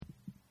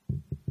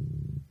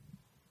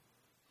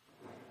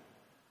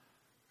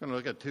I'm going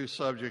to look at two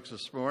subjects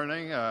this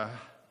morning,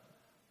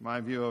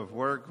 my view of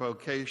work,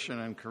 vocation,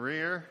 and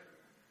career,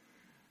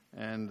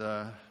 and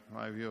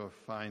my view of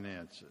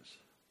finances.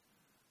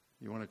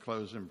 You want to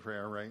close in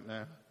prayer right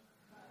now?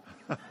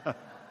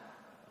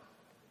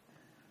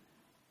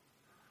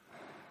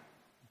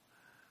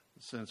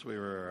 Since we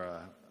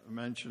were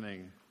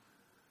mentioning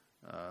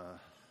the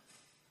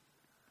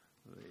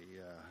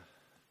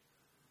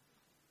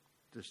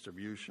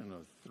distribution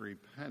of 3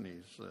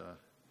 pennies,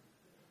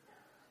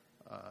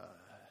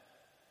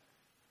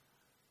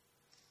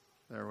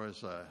 there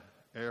was an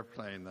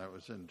airplane that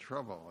was in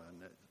trouble,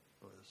 and it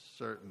was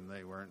certain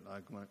they were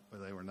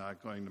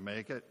not going to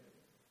make it.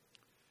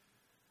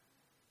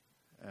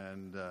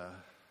 And there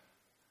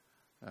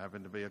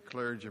happened to be a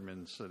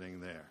clergyman sitting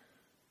there.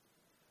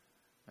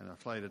 And a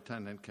flight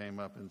attendant came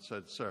up and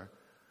said, "Sir,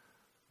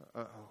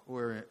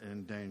 we're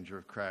in danger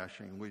of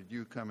crashing. Would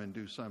you come and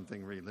do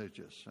something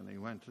religious?" And he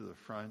went to the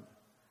front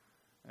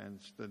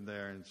and stood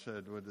there and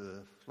said, "Would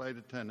the flight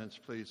attendants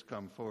please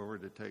come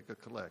forward to take a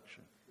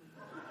collection?"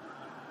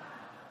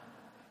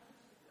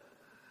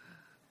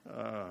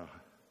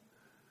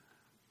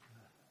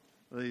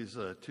 These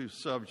two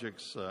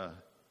subjects,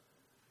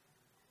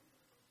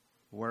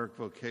 work,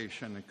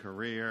 vocation, and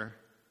career,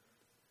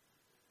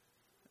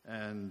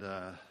 and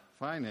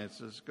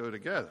finances go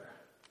together.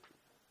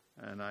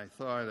 And I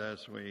thought,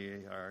 as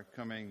we are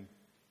coming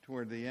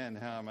toward the end,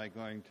 how am I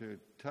going to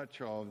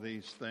touch all of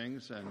these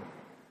things? And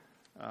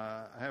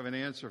I have an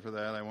answer for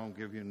that I won't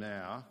give you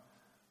now,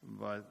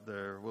 but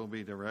there will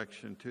be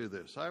direction to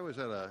this. I was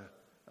at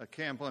a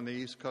camp on the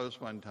East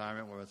Coast one time.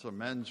 It was a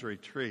men's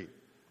retreat.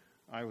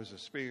 I was a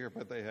speaker,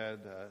 but they had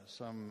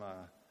some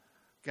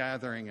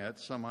gathering at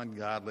some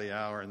ungodly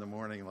hour in the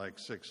morning, like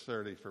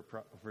 6:30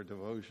 for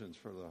devotions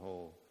for the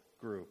whole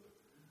group,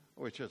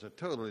 which is a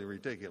totally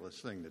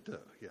ridiculous thing to do,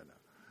 you know.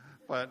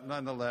 But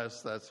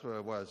nonetheless, that's what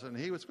it was. And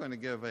he was going to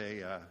give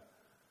a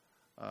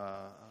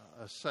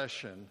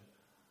session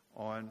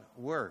on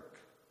work.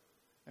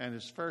 And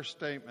his first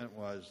statement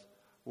was,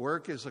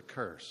 "Work is a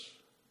curse."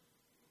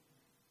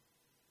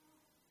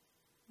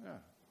 Yeah.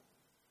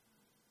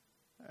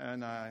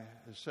 And I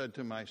said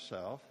to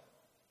myself,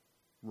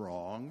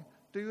 wrong.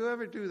 Do you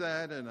ever do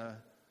that in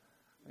a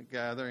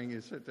gathering?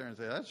 You sit there and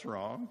say, "That's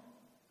wrong."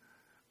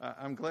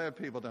 I'm glad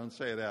people don't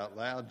say it out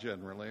loud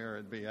generally, or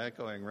it'd be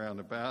echoing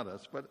round about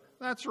us, but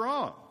that's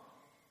wrong.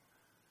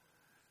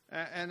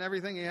 And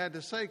everything he had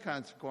to say,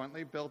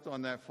 consequently, built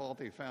on that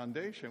faulty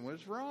foundation,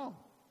 was wrong.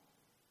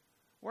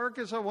 Work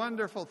is a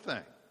wonderful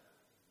thing,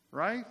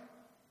 right?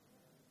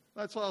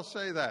 Let's all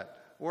say that.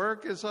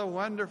 Work is a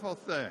wonderful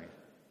thing.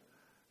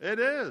 It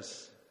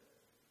is.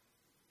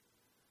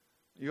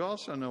 You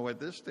also know what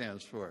this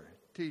stands for,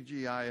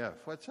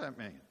 TGIF. What's that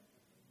mean?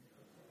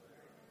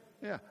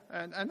 Yeah,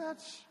 and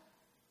that's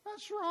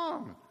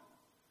wrong.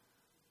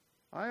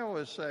 I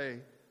always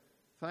say,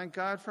 thank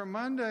God for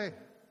Monday.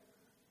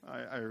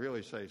 I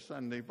really say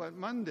Sunday, but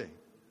Monday.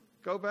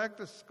 Go back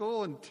to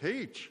school and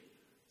teach.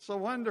 It's a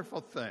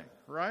wonderful thing,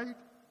 right?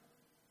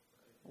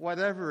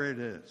 Whatever it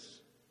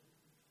is.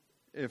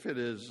 If it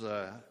is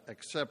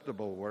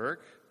acceptable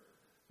work,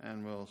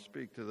 and we'll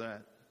speak to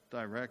that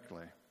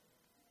directly.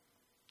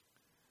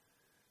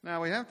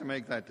 Now, we have to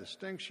make that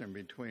distinction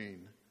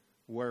between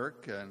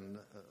work and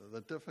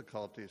the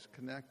difficulties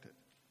connected.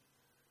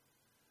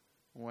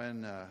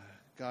 When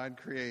God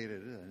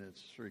created, and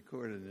it's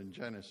recorded in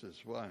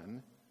Genesis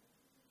 1,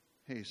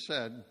 he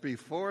said,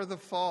 "Before the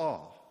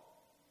fall,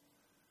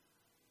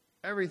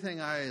 everything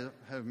I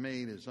have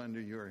made is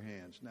under your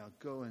hands. Now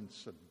go and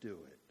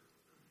subdue it.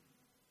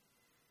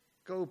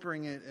 Go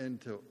bring it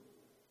into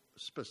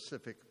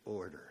specific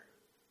order.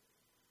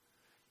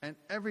 And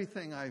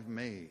everything I've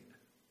made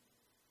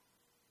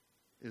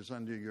is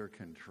under your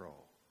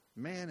control."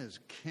 Man is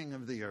king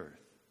of the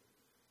earth.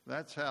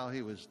 That's how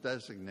he was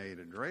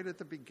designated right at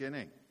the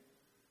beginning.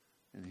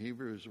 In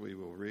Hebrews we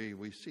will read,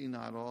 "We see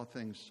not all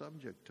things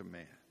subject to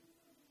man."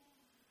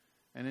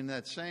 And in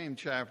that same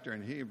chapter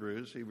in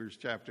Hebrews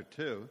chapter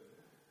 2,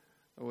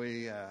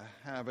 we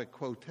have a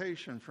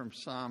quotation from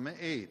Psalm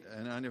 8.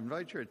 And I'd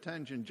invite your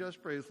attention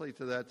just briefly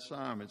to that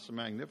psalm. It's a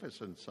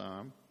magnificent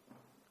psalm.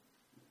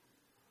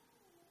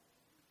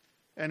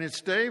 And it's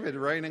David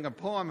writing a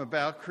poem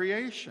about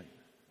creation.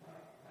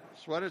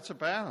 That's what it's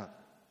about.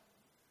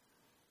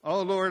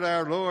 "O Lord,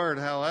 our Lord,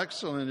 how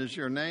excellent is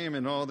your name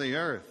in all the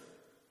earth,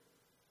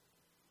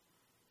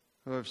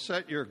 who have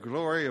set your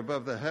glory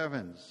above the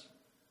heavens.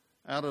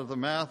 Out of the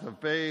mouth of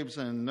babes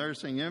and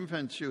nursing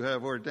infants you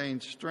have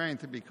ordained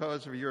strength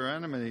because of your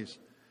enemies,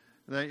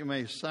 that you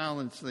may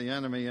silence the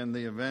enemy and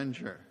the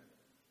avenger."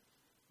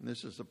 And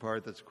this is the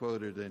part that's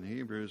quoted in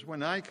Hebrews.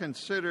 "When I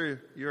consider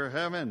your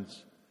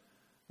heavens,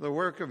 the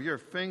work of your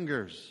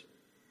fingers,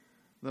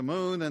 the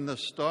moon and the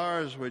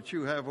stars which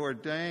you have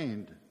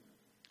ordained.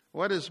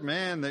 What is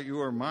man that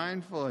you are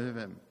mindful of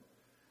him,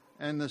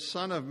 and the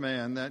Son of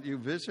Man that you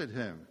visit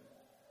him?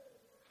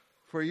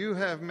 For you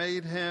have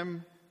made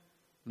him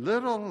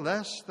little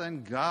less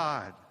than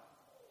God,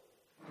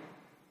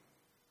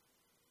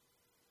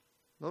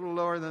 A little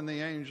lower than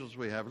the angels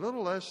we have, a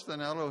little less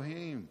than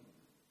Elohim,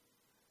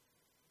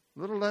 a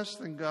little less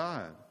than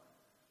God.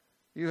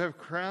 You have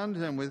crowned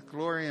him with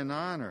glory and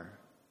honor.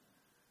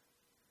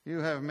 You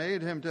have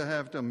made him to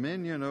have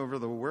dominion over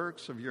the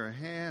works of your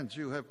hands.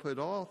 You have put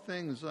all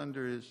things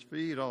under his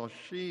feet, all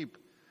sheep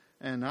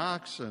and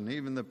oxen,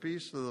 even the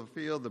beasts of the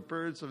field, the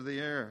birds of the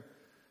air,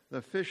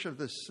 the fish of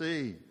the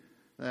sea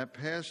that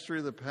pass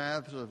through the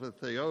paths of the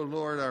sea. O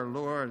Lord, our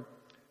Lord,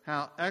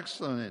 how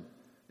excellent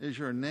is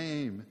your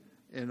name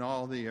in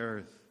all the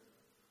earth.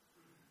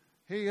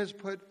 He has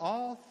put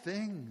all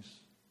things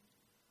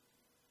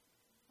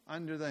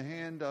under the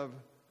hand of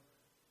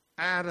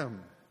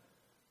Adam,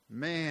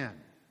 man.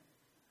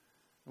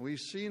 We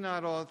see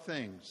not all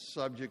things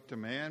subject to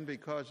man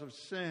because of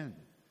sin,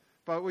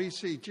 but we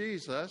see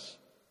Jesus,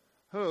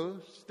 who,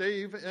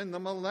 Steve, in the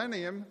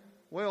millennium,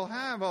 will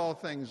have all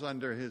things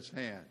under his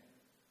hand.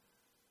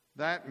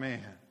 That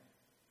man,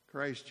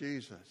 Christ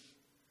Jesus.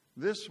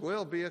 This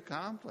will be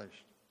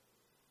accomplished.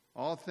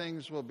 All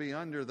things will be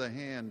under the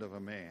hand of a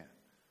man,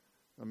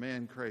 the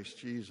man Christ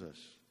Jesus.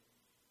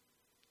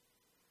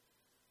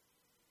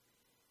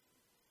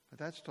 But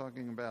that's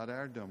talking about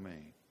our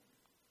domain.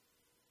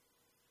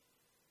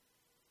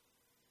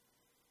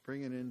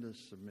 Bring it into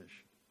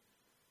submission.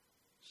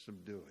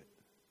 Subdue it.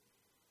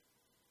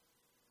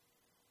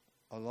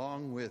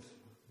 Along with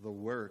the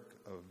work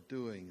of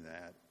doing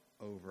that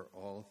over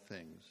all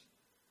things,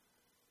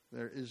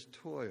 there is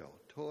toil.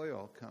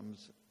 Toil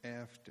comes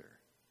after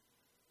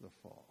the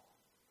fall.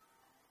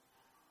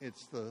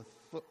 It's the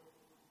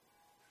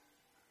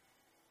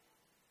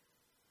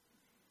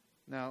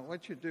Now,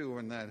 what you do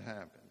when that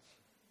happens?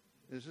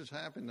 This has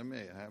happened to me.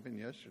 It happened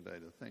yesterday.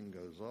 The thing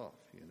goes off,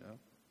 you know.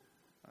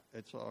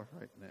 It's off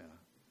right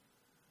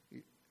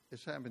now.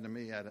 It's happened to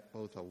me at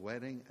both a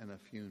wedding and a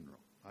funeral.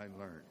 I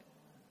learned.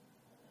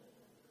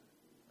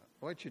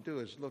 What you do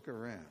is look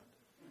around.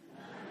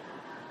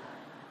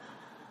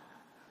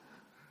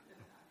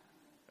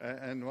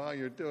 And while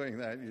you're doing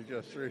that, you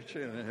just reach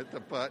in and hit the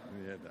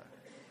button. You know.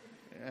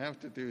 You have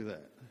to do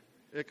that.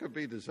 It could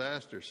be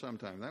disastrous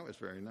sometimes. That was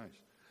very nice.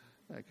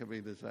 That could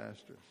be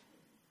disastrous.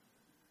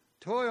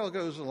 Toil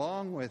goes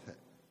along with it.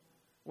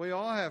 We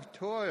all have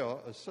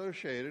toil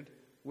associated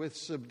with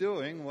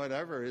subduing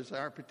whatever is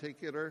our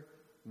particular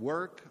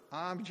work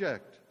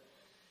object.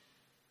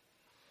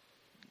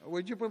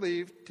 Would you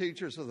believe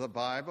teachers of the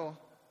Bible,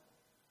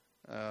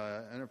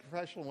 in a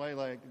professional way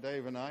like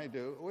Dave and I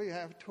do, we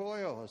have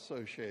toil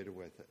associated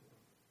with it.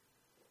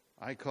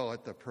 I call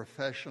it the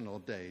professional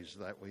days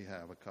that we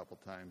have a couple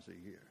times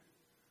a year.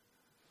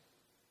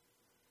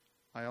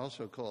 I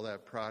also call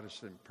that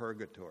Protestant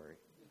purgatory.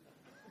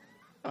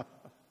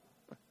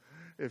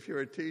 If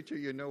you're a teacher,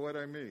 you know what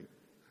I mean.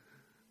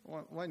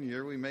 One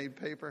year we made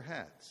paper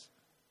hats.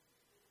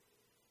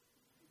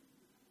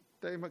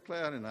 Dave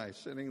McLeod and I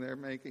sitting there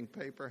making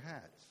paper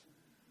hats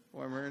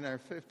when we're in our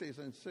 50s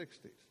and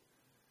 60s.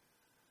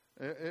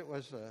 It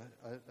was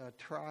a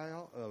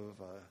trial of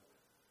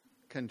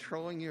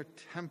controlling your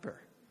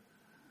temper.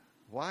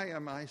 Why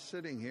am I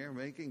sitting here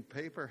making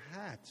paper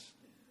hats?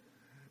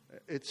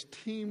 It's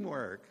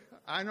teamwork.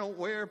 I don't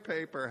wear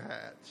paper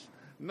hats.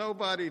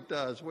 Nobody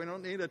does. We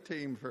don't need a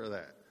team for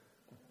that.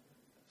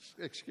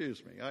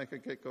 Excuse me. I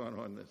could get going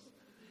on this.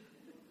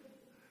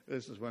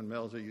 This is when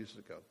Melza used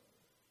to go.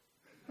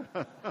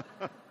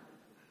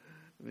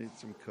 Need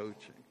some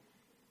coaching.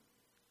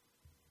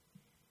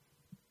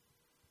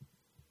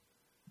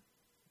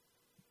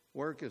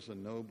 Work is a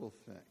noble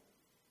thing.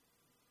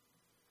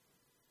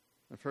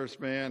 The first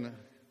man,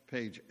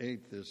 page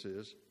 8 this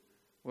is,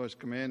 was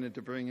commanded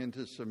to bring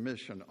into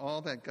submission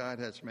all that God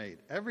has made.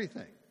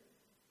 Everything.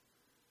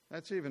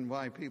 That's even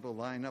why people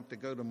line up to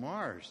go to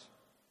Mars.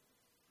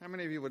 How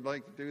many of you would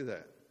like to do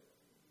that?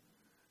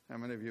 How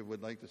many of you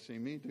would like to see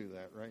me do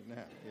that right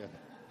now? Yeah.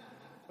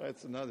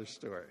 That's another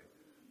story.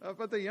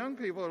 But the young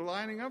people are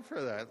lining up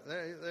for that.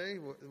 They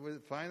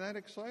would find that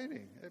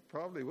exciting. It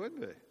probably would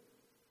be.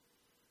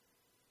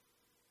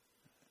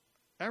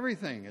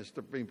 Everything is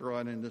to be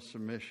brought into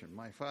submission.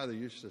 My father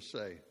used to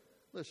say,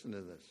 listen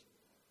to this.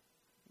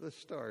 The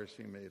stars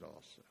he made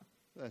also.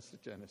 That's the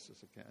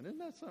Genesis account. Isn't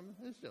that something?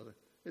 There's the other.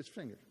 His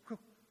fingers. Whew,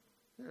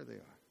 there they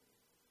are.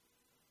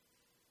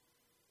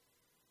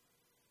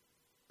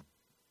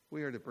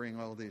 We are to bring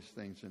all these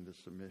things into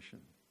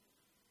submission.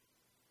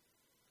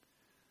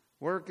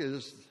 Work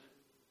is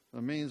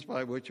the means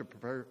by which a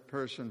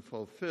person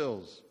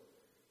fulfills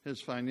his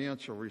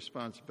financial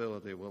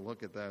responsibility. We'll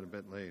look at that a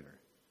bit later.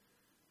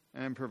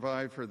 And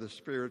provide for the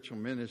spiritual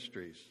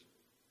ministries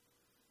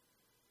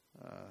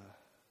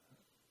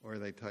where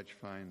they touch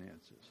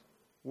finances.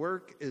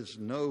 Work is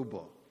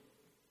noble.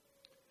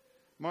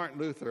 Martin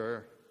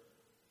Luther,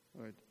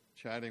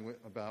 chatting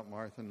about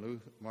Martin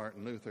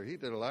Luther, he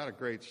did a lot of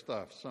great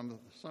stuff. Some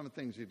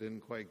things he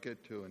didn't quite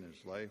get to in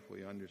his life,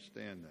 we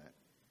understand that.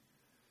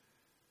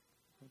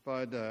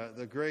 But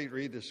the great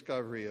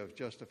rediscovery of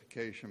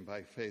justification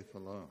by faith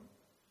alone,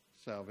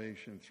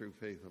 salvation through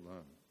faith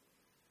alone.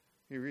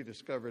 He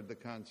rediscovered the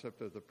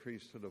concept of the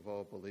priesthood of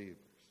all believers.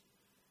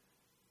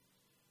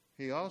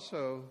 He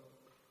also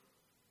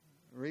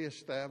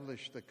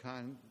reestablished the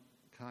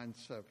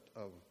concept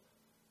of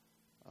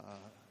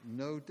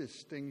no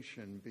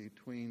distinction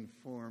between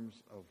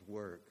forms of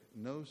work,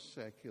 no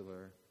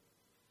secular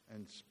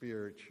and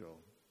spiritual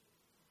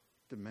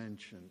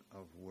dimension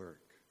of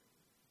work.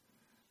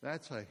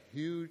 That's a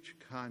huge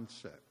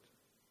concept.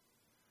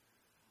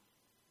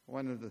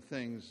 One of the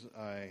things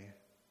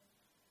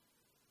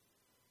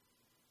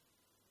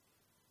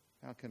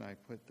how can I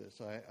put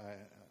this? I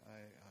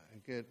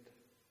get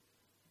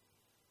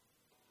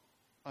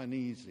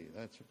uneasy,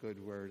 that's a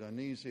good word,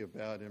 uneasy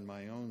about in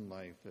my own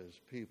life as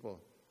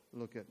people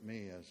look at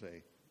me as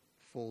a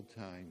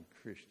full-time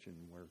Christian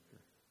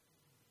worker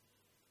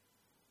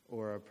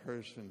or a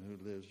person who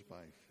lives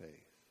by faith.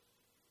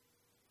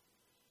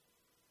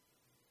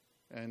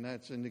 And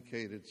that's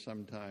indicated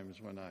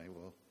sometimes when I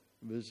will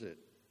visit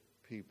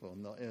people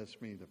and they'll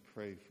ask me to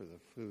pray for the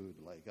food,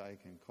 like I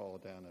can call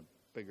down a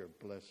bigger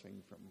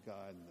blessing from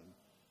God than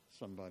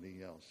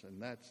somebody else.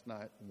 And that's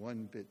not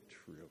one bit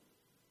true.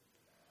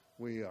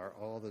 We are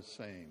all the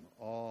same.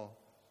 All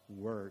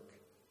work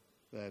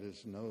that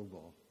is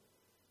noble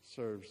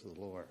serves the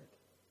Lord.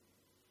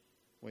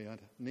 We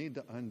need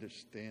to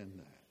understand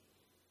that.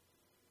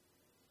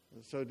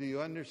 So do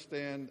you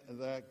understand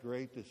that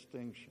great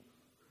distinction?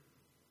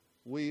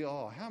 We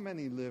all, how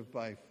many live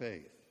by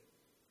faith?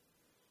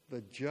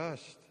 The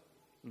just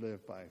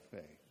live by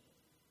faith.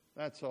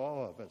 That's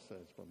all of us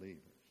as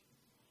believers.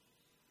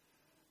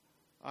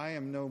 I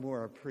am no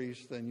more a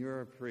priest than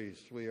you're a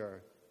priest. We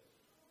are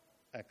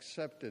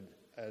accepted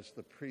as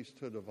the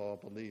priesthood of all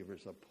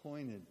believers,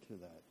 appointed to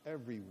that,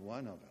 every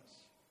one of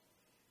us,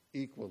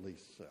 equally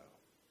so.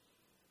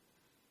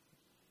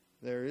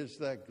 There is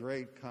that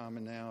great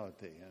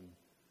commonality, and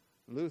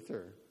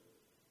Luther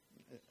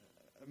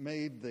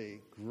made the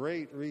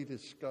great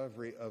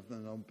rediscovery of the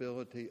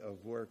nobility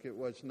of work. It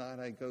was not,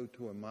 I go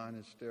to a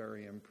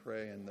monastery and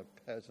pray and the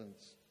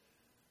peasants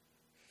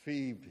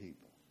feed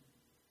people.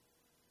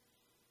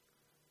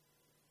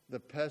 The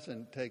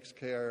peasant takes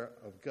care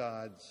of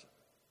God's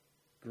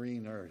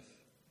green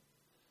earth.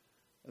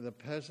 The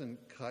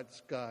peasant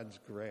cuts God's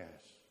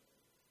grass.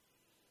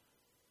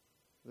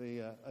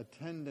 The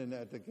attendant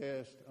at the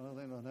gas,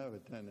 they don't have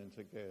attendants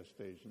at gas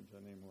stations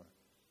anymore,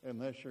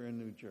 unless you're in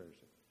New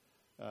Jersey.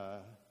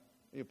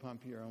 You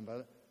pump your own,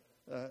 but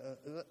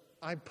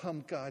I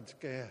pump God's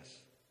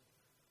gas.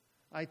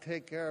 I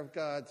take care of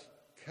God's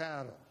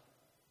cattle.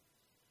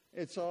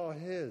 It's all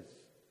His,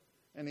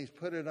 and He's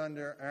put it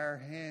under our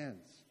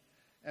hands.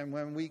 And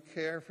when we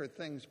care for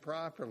things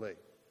properly,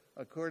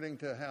 according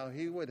to how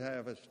He would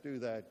have us do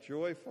that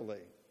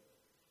joyfully,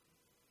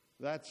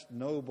 that's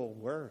noble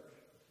work.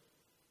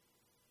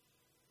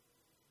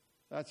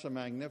 That's a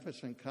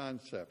magnificent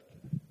concept.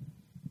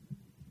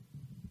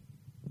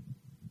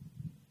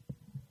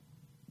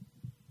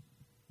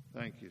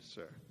 Thank you,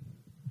 sir.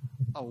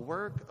 A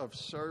work of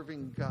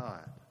serving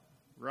God,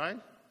 right?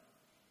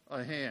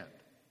 A hand.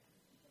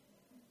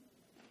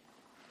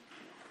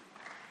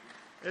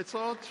 It's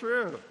all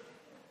true.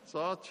 It's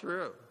all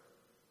true.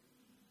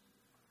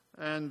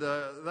 And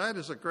that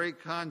is a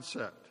great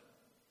concept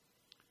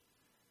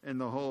in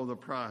the whole of the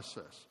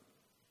process.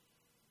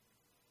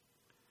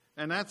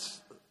 And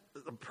that's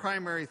the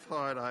primary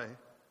thought I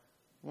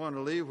want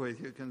to leave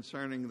with you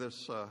concerning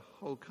this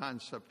whole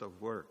concept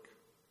of work.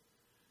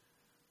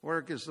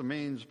 Work is the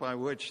means by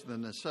which the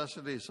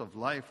necessities of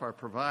life are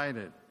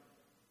provided.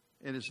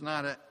 It is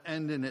not an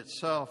end in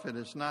itself. It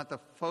is not the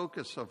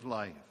focus of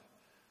life.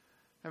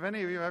 Have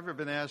any of you ever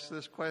been asked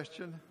this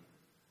question?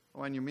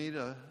 When you meet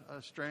a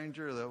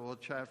stranger that will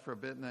chat for a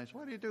bit and they say,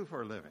 what do you do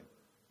for a living?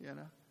 You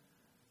know?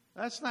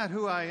 That's not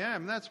who I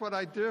am. That's what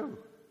I do.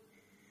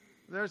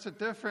 There's a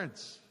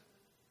difference.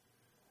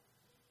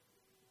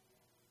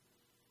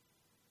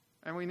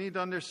 And we need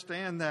to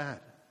understand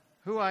that.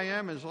 Who I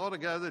am is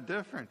altogether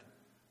different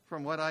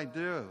from what I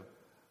do.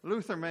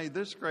 Luther made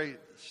this great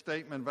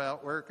statement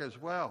about work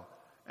as well,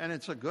 and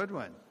it's a good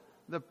one.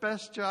 The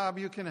best job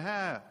you can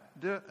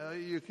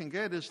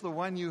get is the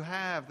one you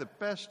have. The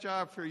best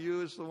job for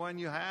you is the one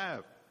you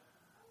have.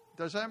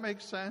 Does that make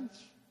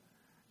sense?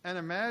 And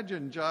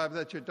imagine a job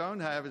that you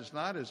don't have is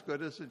not as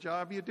good as the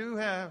job you do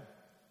have.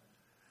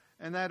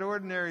 And that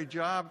ordinary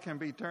job can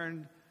be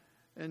turned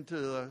into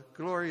the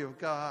glory of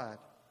God.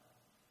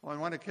 On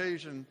one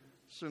occasion,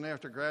 soon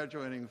after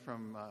graduating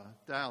from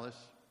Dallas,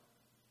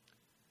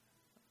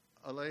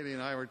 a lady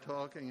and I were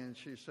talking, and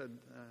she said,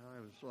 I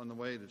was on the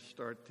way to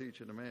start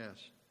teaching a Mass.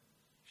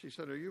 She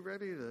said, are you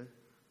ready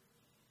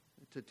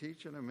to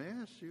teach in a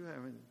Mass? You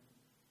haven't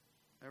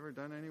ever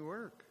done any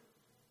work.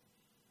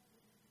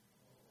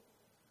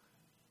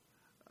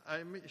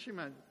 She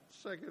meant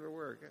secular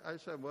work. I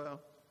said,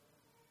 well,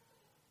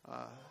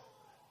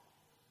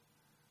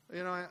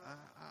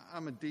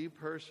 I'm a D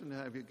person.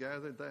 Have you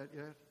gathered that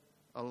yet?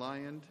 A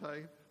lion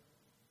type?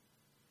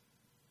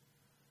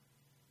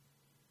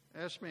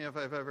 Ask me if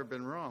I've ever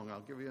been wrong.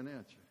 I'll give you an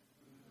answer.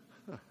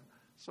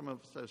 Some of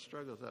us have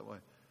struggles that way.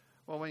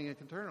 Well, when you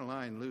can turn a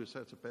lion loose,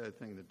 that's a bad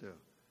thing to do.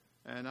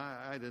 And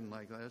I didn't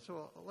like that.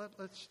 So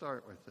let's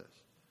start with this.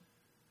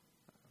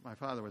 my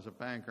father was a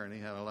banker, and he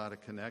had a lot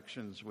of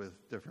connections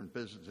with different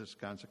businesses,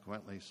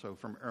 consequently. So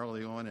from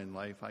early on in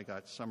life, I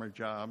got summer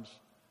jobs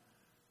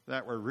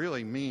that were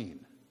really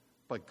mean,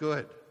 but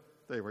good.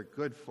 They were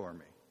good for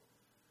me.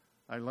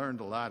 I learned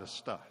a lot of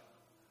stuff.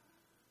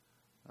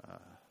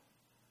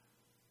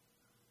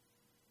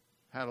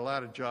 Had a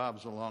lot of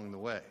jobs along the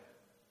way.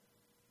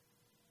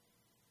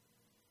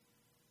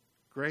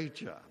 Great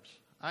jobs.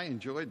 I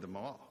enjoyed them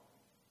all.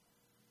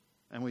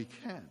 And we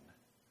can.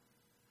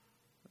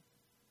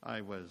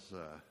 I was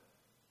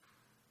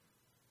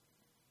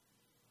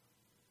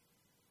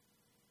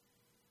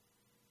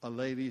a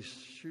ladies'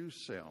 shoe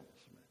salesman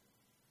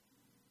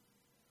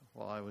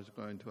while I was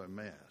going to a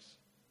mass.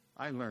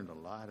 I learned a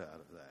lot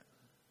out of that.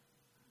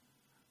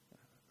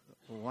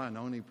 One,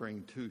 only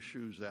bring 2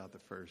 shoes out the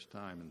first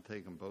time and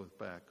take them both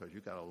back, because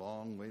you got a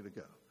long way to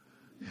go.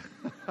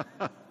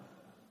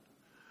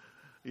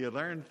 You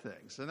learn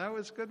things, and that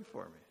was good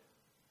for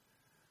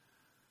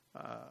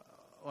me.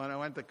 When I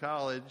went to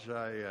college,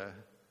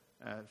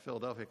 at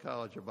Philadelphia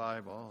College of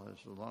Bible,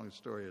 it's a long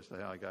story as to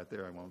how I got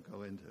there I won't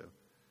go into. It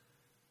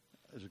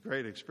was a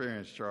great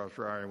experience. Charles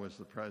Ryer was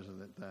the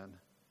president then.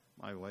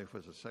 My wife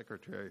was a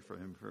secretary for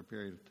him for a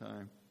period of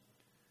time.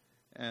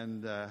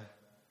 And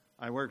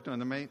I worked on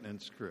the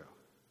maintenance crew.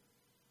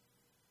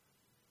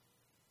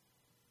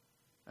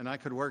 And I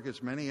could work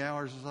as many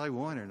hours as I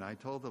wanted. And I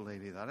told the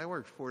lady that. I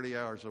worked 40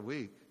 hours a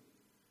week.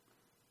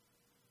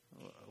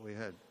 We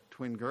had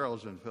twin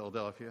girls in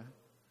Philadelphia.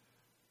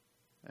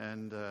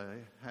 And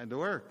had to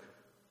work.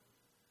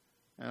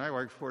 And I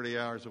worked 40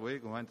 hours a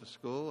week and went to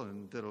school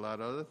and did a lot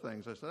of other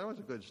things. I said, that was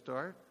a good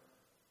start.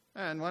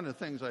 And one of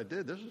the things I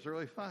did, this was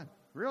really fun.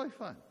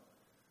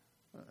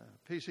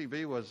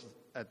 PCB was,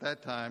 at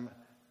that time,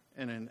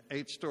 in an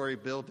 8-story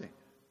building.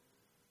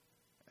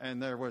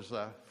 And there was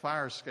a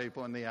fire escape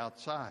on the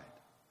outside.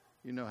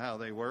 You know how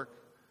they work.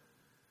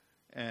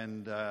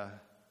 And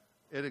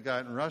it had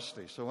gotten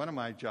rusty. So one of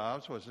my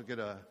jobs was to get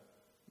a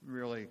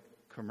really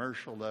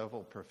commercial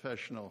level,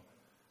 professional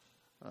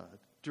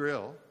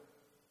drill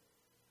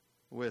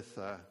with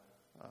a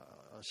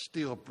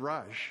steel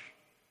brush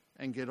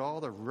and get all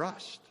the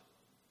rust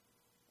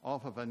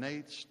off of an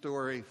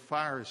 8-story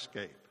fire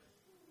escape.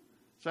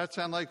 Does that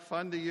sound like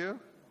fun to you?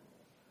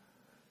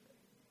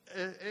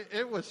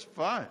 It was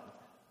fun.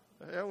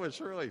 It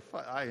was really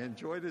fun. I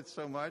enjoyed it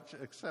so much,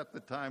 except the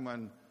time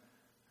when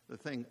the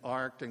thing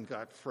arced and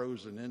got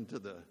frozen into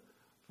the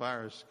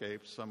fire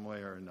escape some way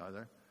or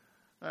another.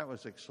 That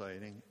was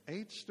exciting.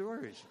 8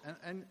 stories.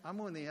 And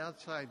I'm on the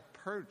outside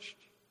perched,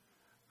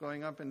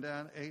 going up and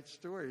down 8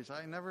 stories.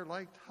 I never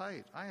liked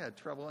height. I had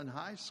trouble in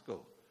high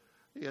school.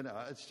 You know,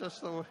 it's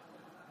just the way.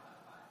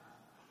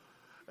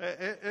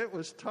 It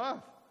was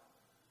tough.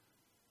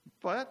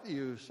 But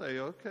you say,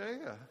 okay,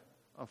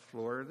 a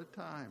floor at a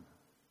time.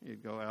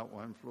 You'd go out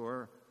one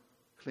floor,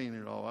 clean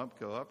it all up,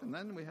 go up, and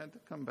then we had to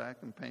come back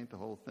and paint the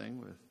whole thing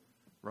with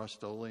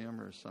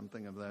Rust-Oleum or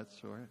something of that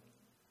sort.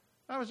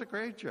 That was a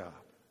great job.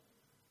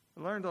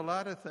 I learned a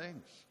lot of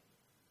things.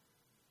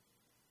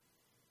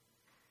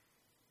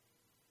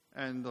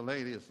 And the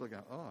lady is looking,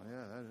 oh,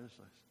 yeah, that is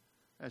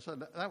nice. I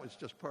said, that was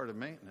just part of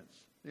maintenance.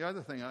 The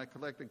other thing, I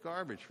collected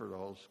garbage for the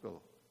whole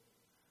school.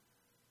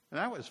 And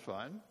that was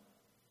fun.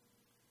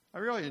 I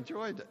really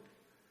enjoyed it.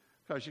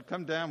 Because you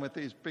come down with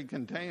these big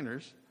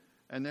containers,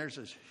 and there's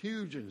this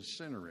huge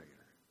incinerator.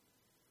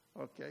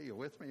 Okay, you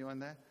with me on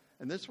that?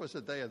 And this was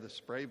the day of the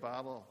spray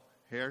bottle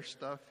hair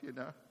stuff, you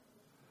know.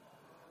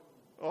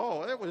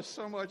 Oh, it was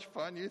so much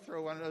fun. You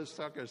throw one of those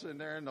suckers in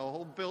there, and the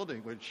whole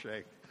building would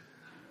shake.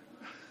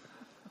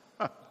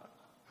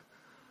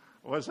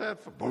 Was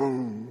that for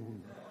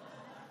boom?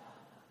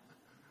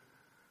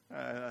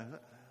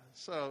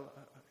 So,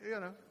 you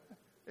know,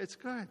 it's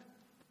good.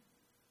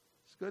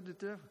 It's good to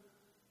do.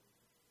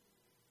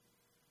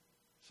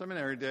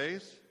 Seminary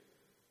days,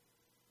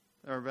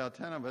 there were about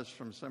 10 of us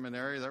from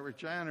seminary that were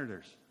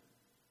janitors.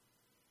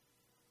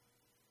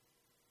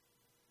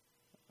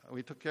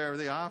 We took care of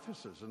the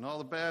offices and all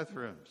the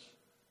bathrooms.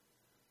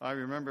 I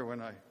remember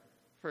when I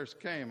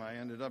first came, I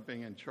ended up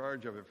being in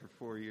charge of it for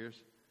 4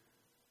 years.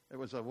 It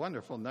was a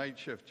wonderful night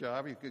shift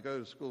job. You could go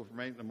to school from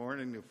 8 in the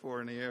morning to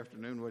 4 in the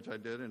afternoon, which I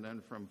did, and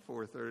then from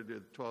 4:30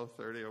 to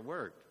 12:30 I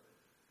worked.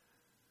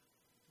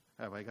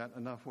 Have I gotten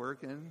enough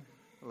work in,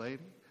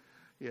 lady?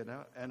 You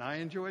know, and I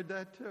enjoyed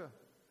that too.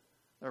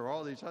 There were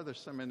all these other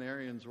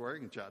seminarians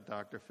working.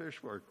 Dr.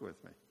 Fish worked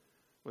with me.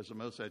 Was the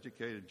most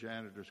educated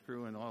janitor's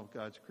crew in all of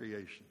God's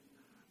creation.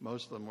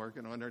 Most of them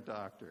working on their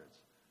doctorates.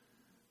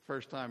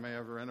 First time I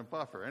ever ran a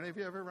buffer. Any of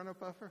you ever run a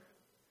buffer?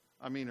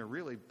 I mean, a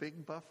really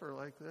big buffer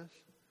like this.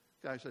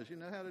 Guy says, you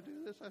know how to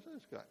do this? I said,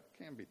 it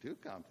can't be too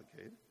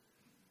complicated.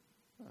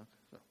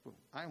 So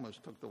I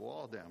almost took the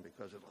wall down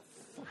because it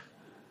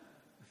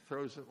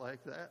throws it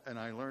like that, and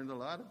I learned a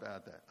lot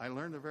about that. I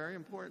learned a very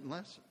important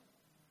lesson.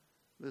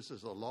 This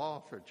is a law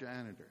for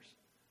janitors.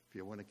 If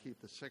you want to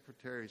keep the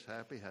secretaries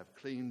happy, have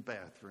clean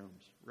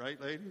bathrooms. Right,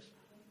 ladies?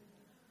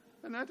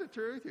 Isn't that the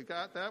truth? You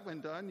got that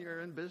one done, you're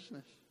in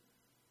business.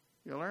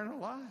 You learn a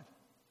lot.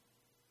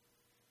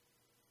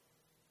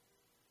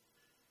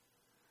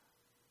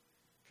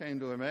 came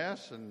to a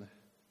Mass and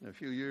in a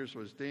few years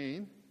was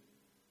dean.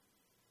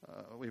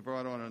 We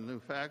brought on a new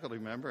faculty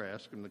member,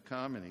 asked him to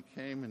come, and he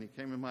came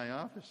in my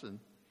office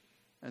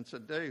and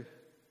said, Dave,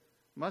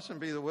 mustn't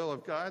be the will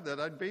of God that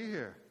I'd be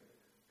here,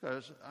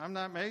 because I'm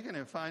not making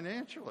it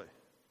financially.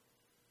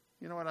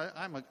 You know what,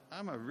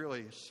 I'm a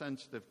really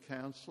sensitive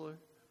counselor.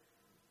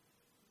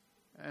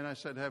 And I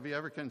said, have you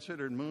ever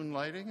considered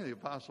moonlighting? The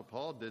Apostle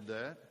Paul did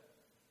that.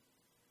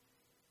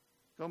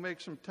 Go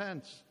make some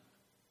tents.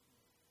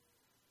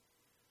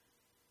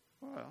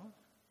 Well,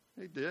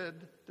 he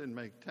didn't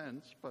make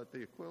tents, but the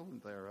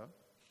equivalent thereof.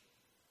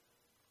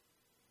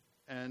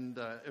 And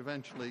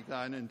eventually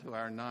got into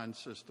our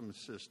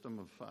system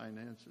of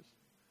finances.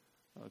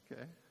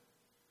 Okay.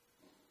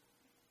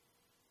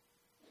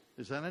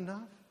 Is that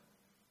enough?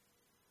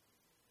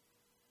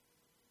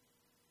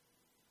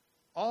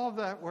 All of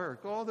that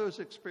work, all those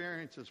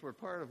experiences were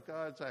part of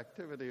God's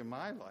activity in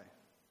my life,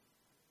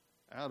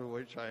 out of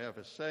which I have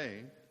a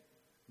saying,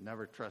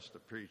 never trust a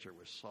preacher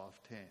with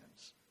soft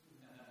hands.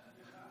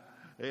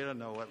 They don't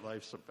know what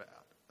life's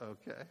about,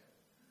 okay?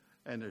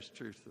 And there's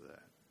truth to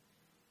that.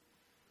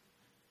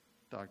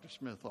 Dr.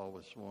 Smith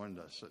always warned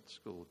us at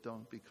school,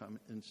 don't become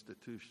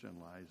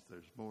institutionalized.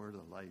 There's more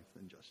to life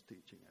than just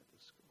teaching at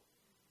the school.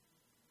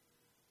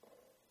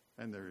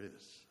 And there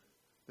is.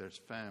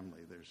 There's family,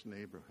 there's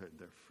neighborhood,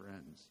 there's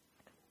friends,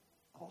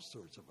 all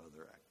sorts of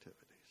other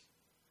activities.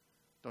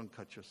 Don't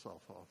cut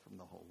yourself off from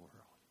the whole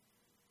world.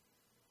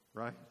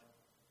 Right?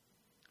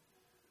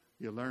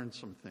 You learn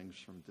some things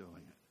from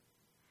doing it.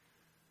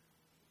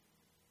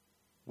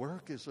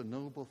 Work is a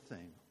noble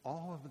thing.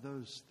 All of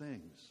those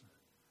things,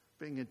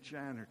 being a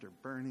janitor,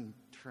 burning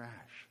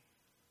trash,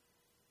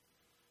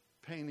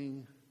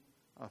 painting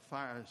a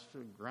fire,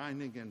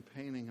 grinding and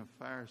painting a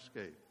fire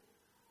escape.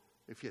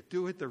 If you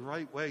do it the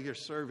right way, you're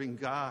serving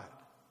God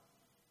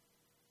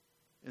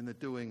in the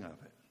doing of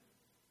it.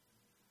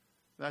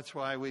 That's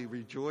why we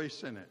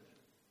rejoice in it.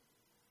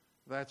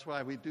 That's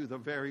why we do the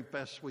very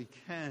best we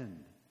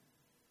can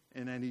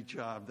in any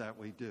job that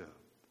we do.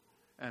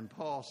 And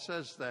Paul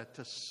says that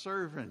to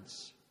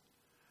servants.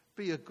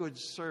 Be a good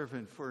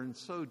servant, for in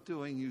so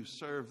doing you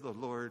serve the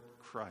Lord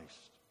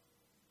Christ.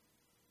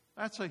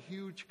 That's a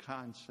huge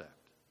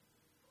concept.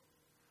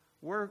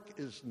 Work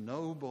is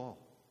noble.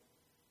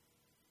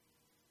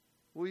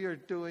 We are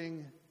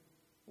doing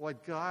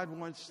what God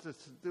wants us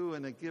to do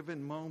in a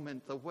given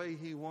moment, the way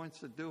He wants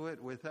to do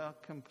it,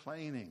 without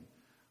complaining,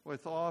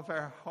 with all of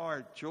our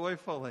heart,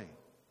 joyfully,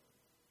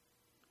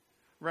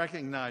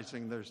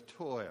 recognizing there's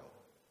toil.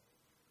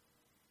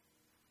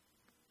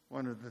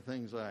 One of the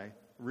things I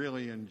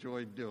really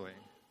enjoyed doing,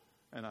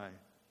 and I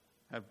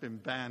have been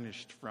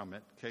banished from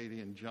it.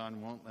 Katie and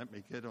John won't let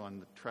me get on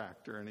the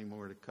tractor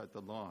anymore to cut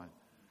the lawn.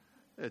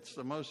 It's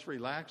the most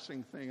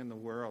relaxing thing in the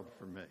world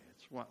for me.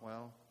 It's,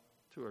 well,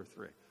 2 or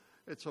 3.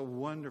 It's a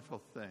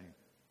wonderful thing.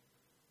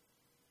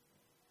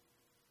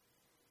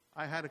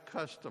 I had a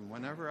custom,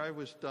 whenever I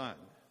was done,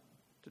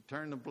 to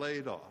turn the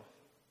blade off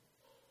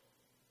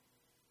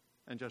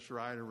and just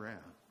ride around.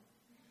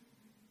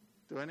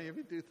 Do any of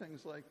you do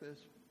things like this?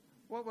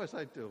 What was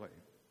I doing?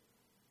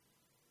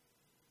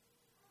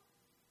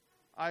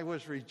 I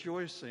was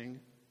rejoicing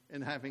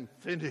in having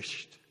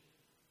finished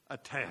a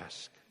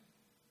task,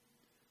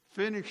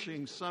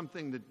 finishing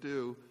something to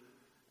do,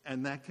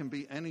 and that can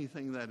be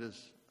anything that is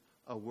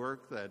a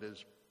work that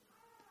is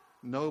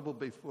noble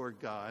before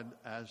God,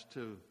 as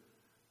to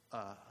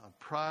a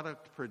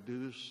product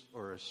produced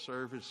or a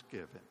service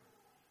given.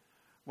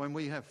 When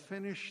we have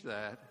finished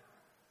that,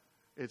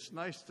 it's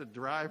nice to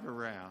drive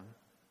around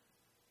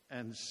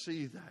and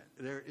see that.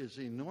 There is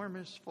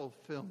enormous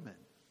fulfillment.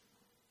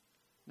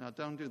 Now,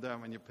 don't do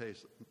that when you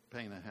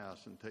paint a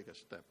house and take a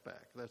step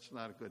back. That's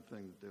not a good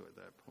thing to do at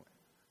that point.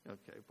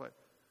 Okay, but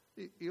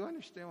you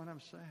understand what I'm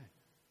saying?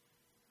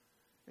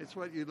 It's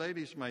what you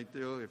ladies might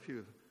do if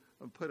you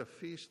put a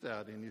feast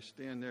out and you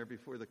stand there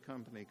before the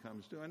company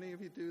comes. Do any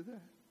of you do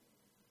that?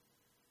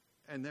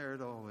 And there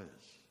it all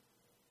is.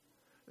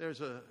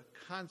 There's a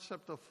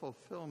concept of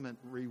fulfillment,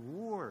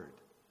 reward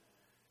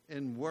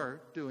in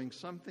work, doing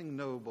something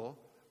noble,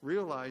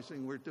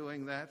 realizing we're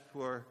doing that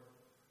for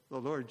the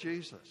Lord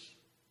Jesus,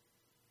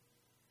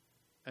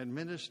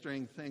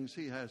 administering things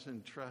He has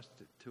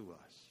entrusted to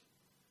us.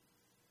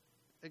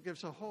 It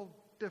gives a whole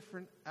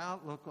different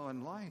outlook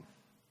on life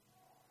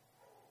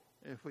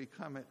if we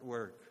come at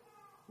work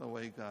the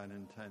way God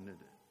intended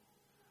it,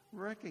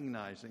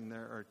 recognizing there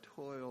are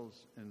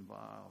toils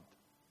involved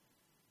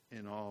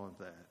in all of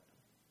that.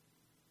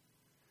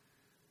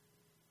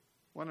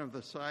 One of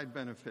the side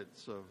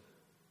benefits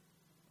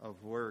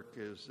of work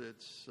is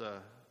it's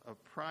a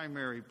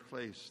primary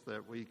place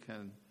that we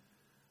can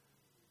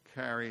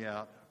carry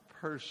out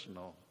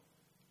personal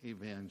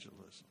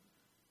evangelism.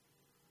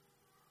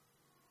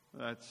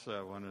 That's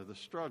one of the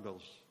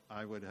struggles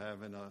I would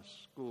have in a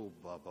school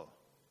bubble.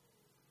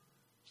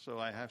 So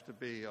I have to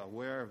be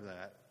aware of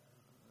that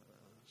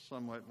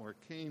somewhat more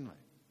keenly.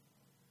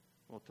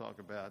 We'll talk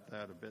about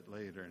that a bit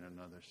later in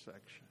another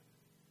section,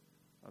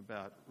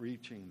 about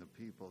reaching the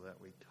people that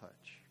we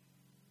touch.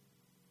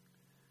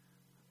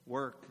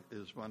 work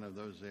is one of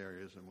those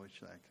areas in which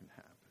that can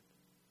happen.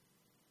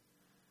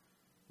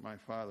 My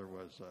father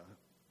was an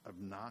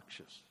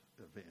obnoxious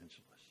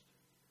evangelist.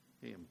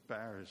 He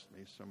embarrassed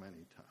me so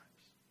many times.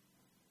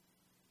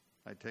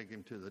 I take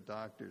him to the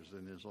doctors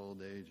in his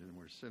old age, and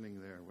we're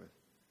sitting there with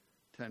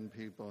 10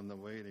 people in the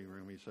waiting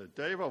room. He said,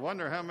 "Dave, I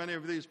wonder how many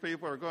of these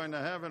people are going to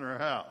heaven or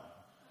hell."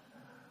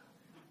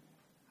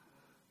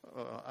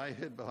 I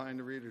hid behind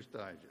the Reader's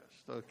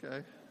Digest,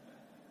 okay?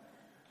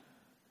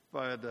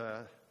 But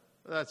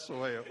that's the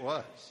way it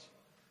was.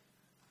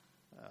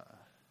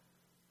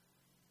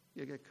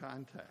 You get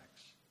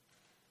contacts,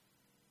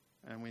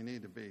 and we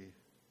need to be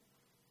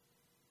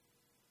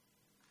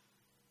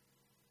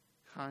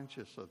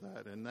conscious of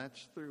that, and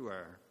that's through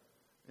our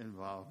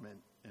involvement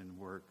in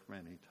work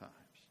many times.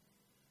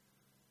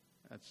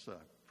 That's a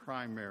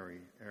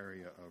primary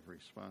area of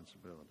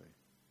responsibility.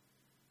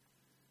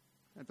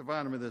 At the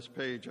bottom of this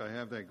page, I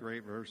have that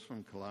great verse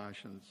from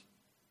Colossians.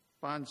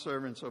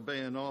 Bondservants, obey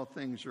in all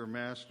things your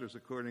masters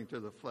according to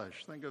the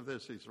flesh. Think of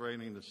this, he's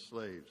writing to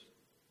slaves.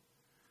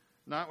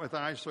 Not with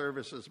eye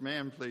service as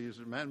men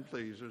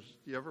pleasers.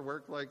 Do you ever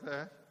work like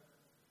that?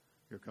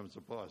 Here comes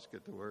the boss,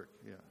 get to work.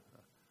 Yeah,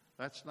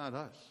 that's not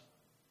us.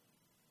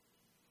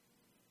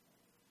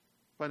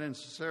 But in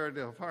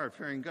sincerity of heart,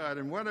 fearing God,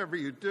 and whatever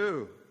you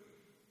do,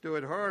 do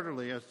it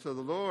heartily as to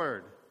the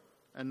Lord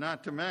and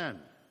not to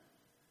men,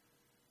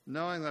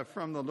 knowing that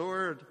from the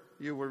Lord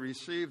you will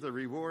receive the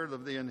reward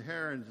of the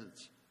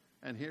inheritance.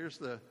 And here's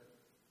the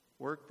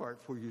work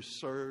part, for you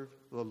serve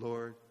the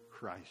Lord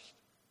Christ.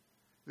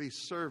 These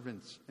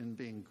servants, in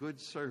being good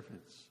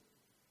servants,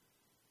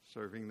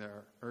 serving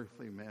their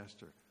earthly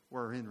master,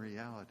 were in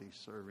reality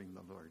serving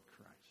the Lord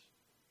Christ.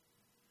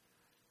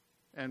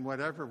 And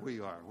whatever we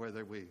are,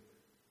 whether we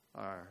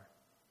are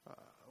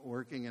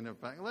working in a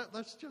bank,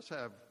 let's just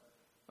have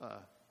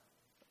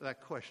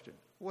that question.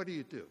 What do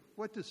you do?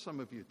 What do some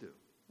of you do?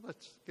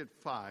 Let's get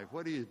 5.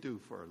 What do you do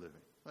for a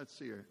living? Let's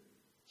see her.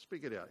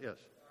 Speak it out. Yes.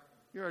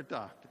 You're a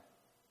doctor.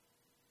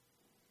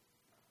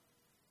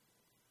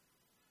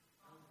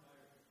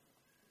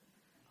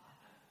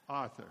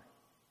 Author.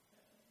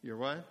 Your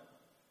what?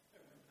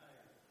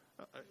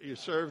 You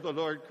serve the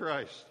Lord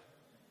Christ.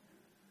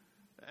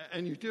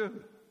 And you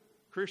do.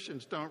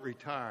 Christians don't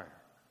retire.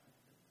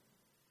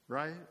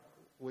 Right?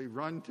 We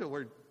run till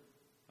we're,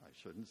 I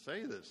shouldn't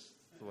say this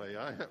the way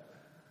I have,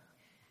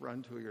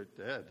 run till you're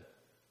dead.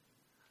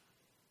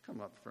 Come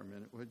up for a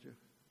minute, would you?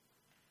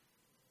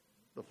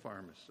 The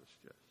pharmacist,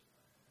 yes.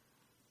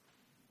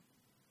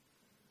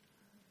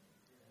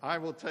 I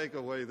will take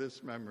away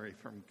this memory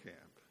from camp.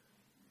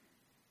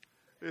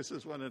 This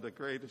is one of the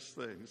greatest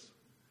things.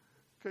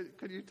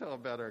 Could you tell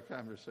about our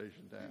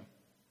conversation, Dan?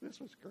 This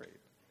was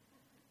great.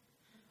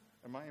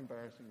 Am I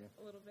embarrassing you?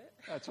 A little bit.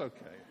 That's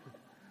okay.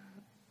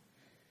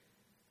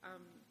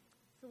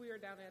 So we were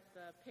down at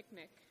the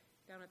picnic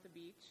down at the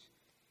beach,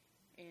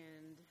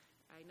 and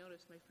I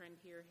noticed my friend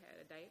here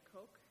had a Diet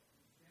Coke.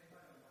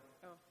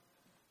 Oh.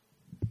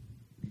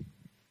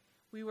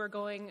 We were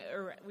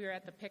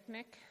at the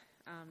picnic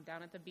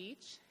down at the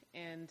beach,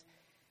 and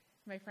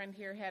my friend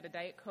here had a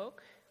Diet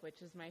Coke,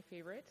 which is my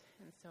favorite,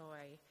 and so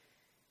I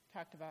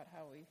talked about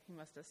how he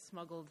must have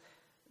smuggled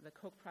the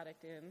Coke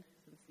product in,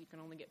 since you can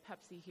only get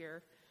Pepsi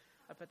here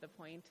up at the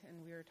point,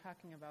 and we were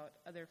talking about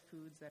other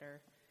foods that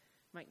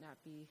might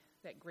not be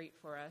that great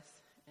for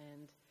us.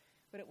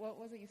 But what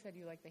was it you said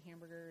you liked, the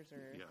hamburgers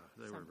or yeah,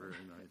 they something? were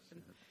very nice.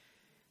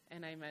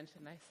 And I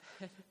mentioned, I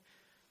said,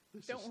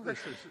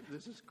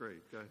 this is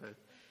great. Go ahead.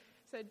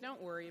 I said,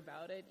 don't worry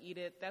about it. Eat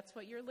it. That's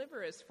what your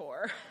liver is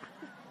for.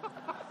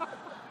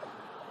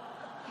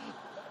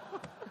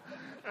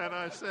 And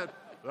I said,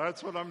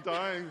 that's what I'm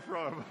dying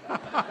from.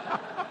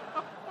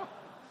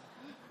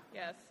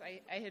 Yes,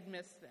 I had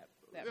missed that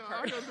yeah,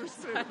 part. I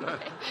understand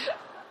that.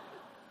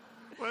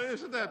 Well,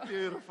 isn't that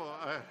beautiful?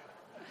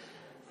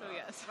 So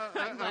yes,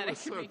 I'm glad I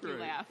could make you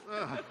laugh.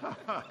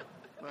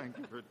 Thank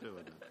you for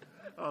doing it.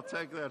 I'll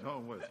take that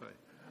home with me.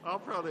 I'll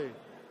probably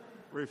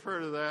refer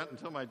to that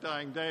until my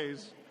dying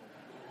days.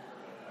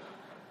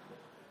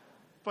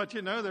 But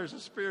you know, there's a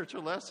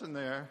spiritual lesson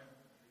there.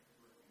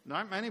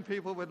 Not many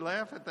people would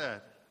laugh at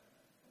that.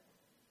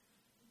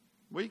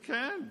 We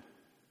can.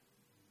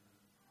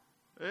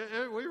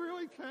 We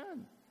really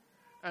can.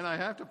 And I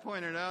have to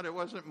point it out, it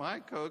wasn't my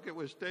Coke, it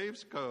was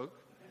Dave's Coke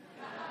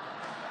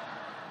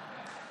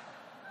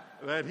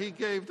that he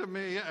gave to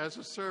me as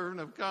a servant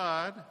of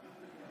God.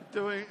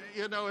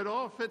 It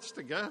all fits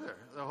together.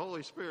 The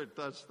Holy Spirit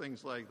does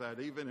things like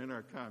that, even in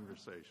our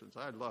conversations.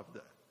 I love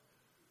that.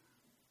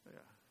 Yeah.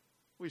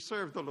 We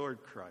serve the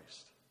Lord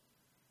Christ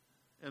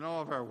in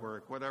all of our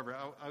work, whatever.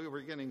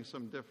 We're getting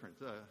some different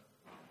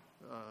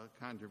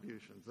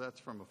contributions.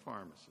 That's from a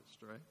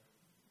pharmacist, right?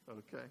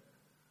 Okay.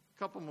 A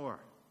couple more.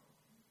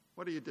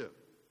 What do you do?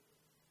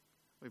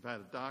 We've had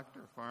a doctor,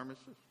 a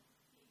pharmacist.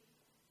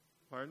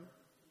 Pardon?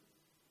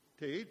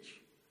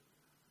 Teach?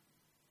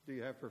 Do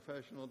you have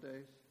professional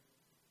days?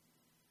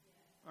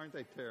 Aren't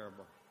they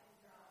terrible?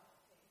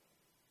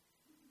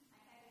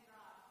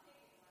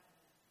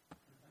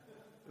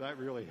 That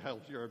really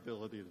helped your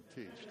ability to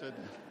teach, didn't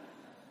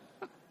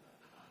it?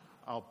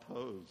 I'll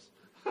pose.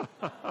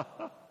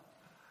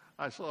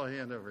 I saw a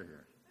hand over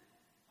here.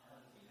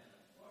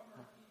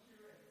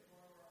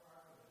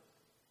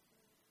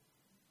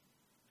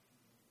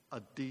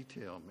 A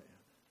detail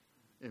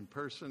man. In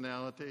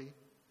personality,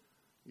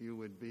 you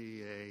would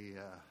be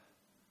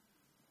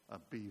a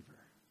beaver,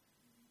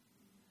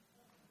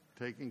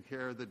 taking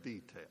care of the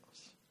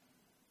details.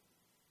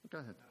 Go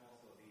ahead. I'm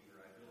also a beaver.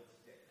 I build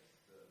sticks,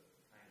 the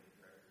kind of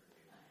tractor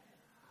table.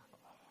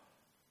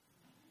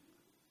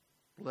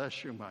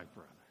 Bless you, my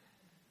brother.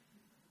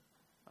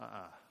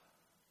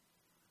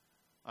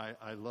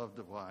 I love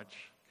to watch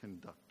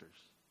conductors.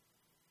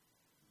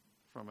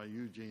 From a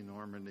Eugene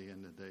Normandy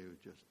in the day who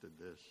just did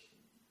this,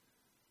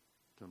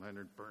 to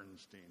Leonard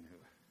Bernstein who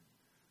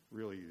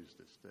really used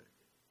a stick.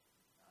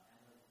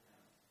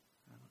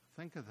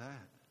 Think of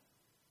that.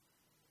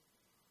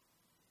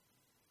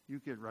 You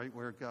get right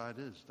where God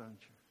is, don't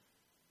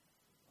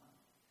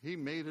you? He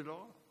made it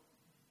all.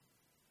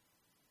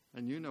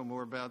 And you know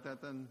more about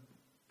that than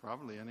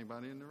probably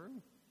anybody in the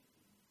room.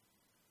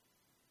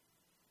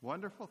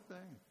 Wonderful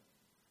thing.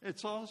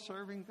 It's all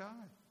serving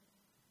God.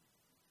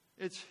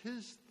 It's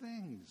His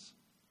things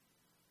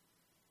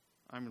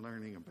I'm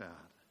learning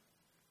about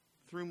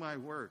through my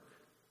work.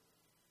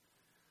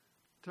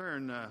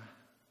 Turn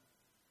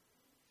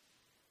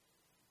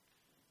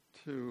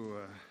to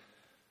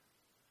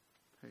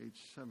page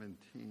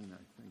 17,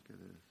 I think it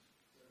is.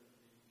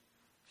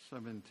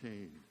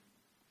 17.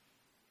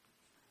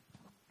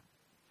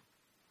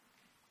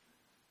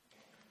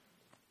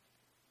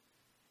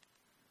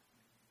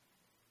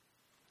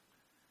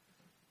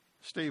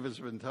 Steve has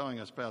been telling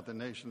us about the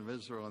nation of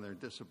Israel and their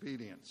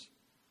disobedience.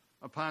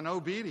 Upon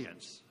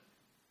obedience,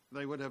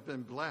 they would have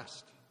been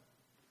blessed.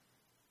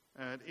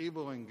 At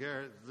Ebal and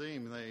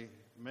Gerizim, they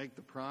make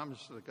the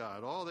promise to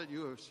God, all that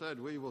you have said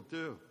we will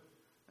do.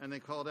 And they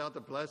called out the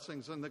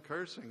blessings and the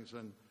cursings.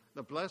 And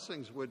the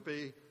blessings would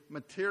be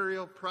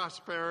material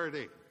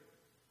prosperity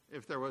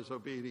if there was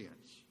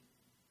obedience.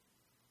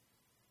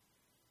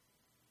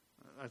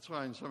 That's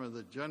why in some of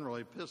the general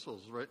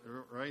epistles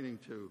writing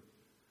to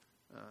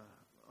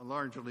a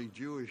largely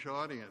Jewish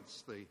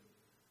audience, the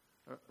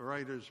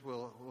writers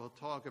will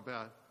talk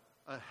about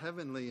a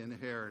heavenly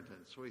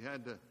inheritance. We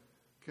had to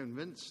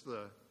convince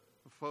the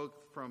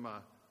folk from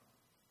a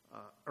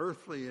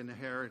earthly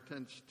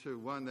inheritance to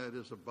one that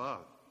is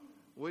above.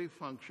 We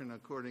function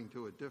according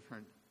to a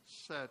different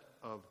set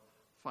of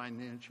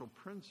financial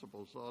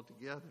principles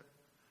altogether.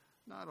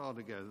 Not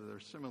altogether, there are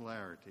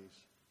similarities,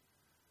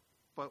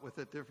 but with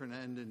a different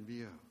end in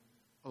view.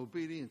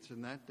 Obedience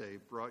in that day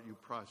brought you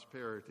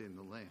prosperity in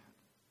the land.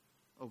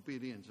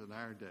 Obedience in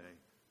our day,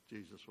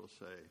 Jesus will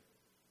say,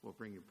 will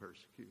bring you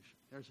persecution.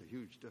 There's a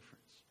huge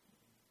difference.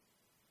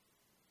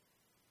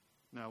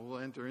 Now, we'll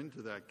enter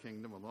into that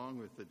kingdom along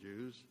with the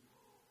Jews,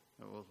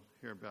 and we'll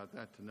hear about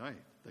that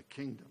tonight, the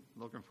kingdom.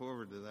 Looking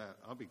forward to that.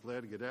 I'll be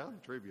glad to get out.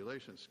 The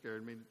tribulation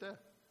scared me to death.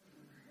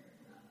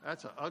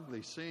 That's an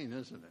ugly scene,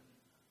 isn't it?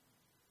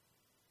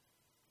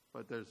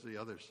 But there's the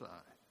other side.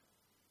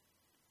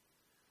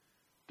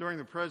 During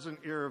the present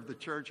era of the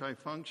church, I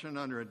function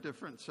under a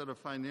different set of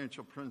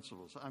financial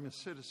principles. I'm a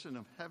citizen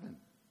of heaven,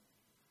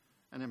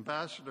 an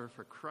ambassador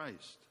for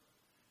Christ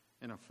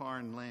in a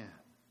foreign land,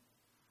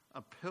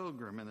 a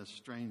pilgrim and a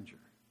stranger.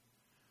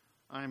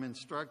 I am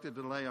instructed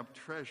to lay up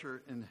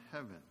treasure in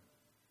heaven,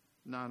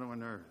 not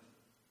on earth.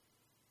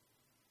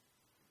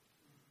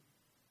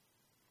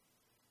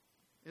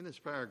 In this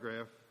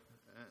paragraph,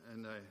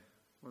 and I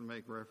want to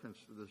make reference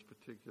to this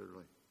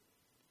particularly,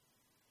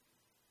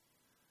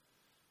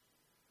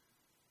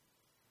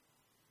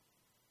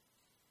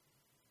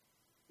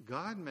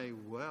 God may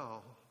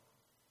well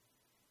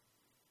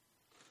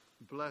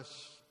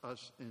bless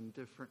us in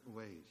different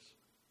ways.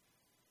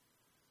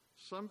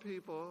 Some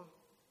people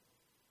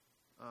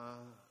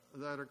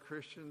that are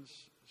Christians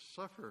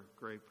suffer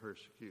great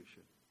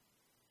persecution.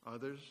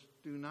 Others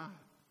do not.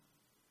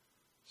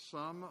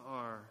 Some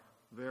are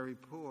very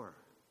poor.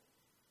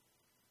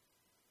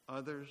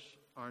 Others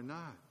are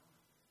not.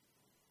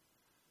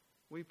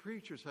 We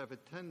preachers have a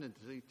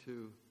tendency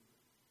to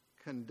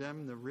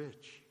condemn the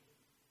rich.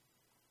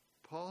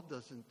 Paul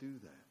doesn't do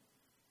that.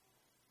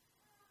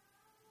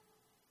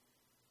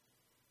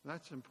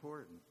 That's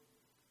important.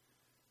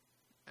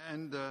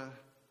 And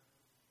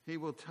he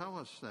will tell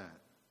us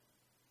that.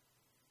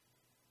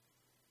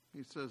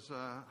 He says,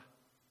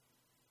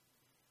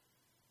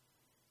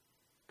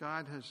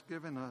 God has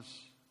given us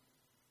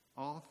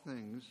all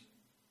things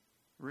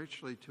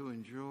richly to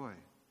enjoy.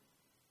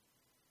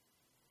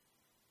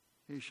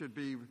 He should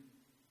be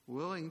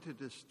willing to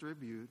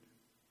distribute,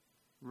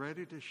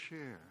 ready to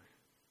share,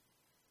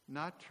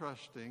 not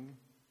trusting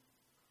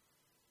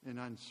in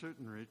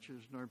uncertain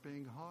riches nor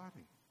being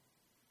haughty.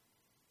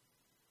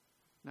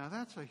 Now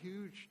that's a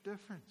huge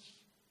difference.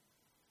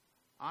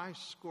 I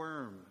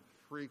squirm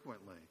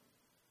frequently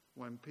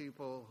when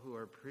people who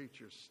are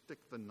preachers stick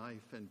the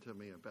knife into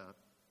me about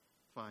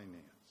finance.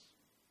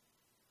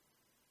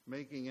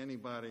 Making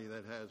anybody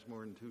that has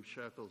more than 2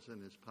 shekels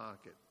in his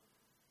pocket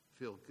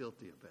feel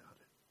guilty about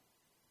it.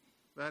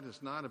 That is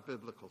not a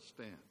biblical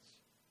stance.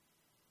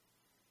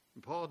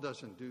 And Paul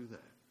doesn't do that.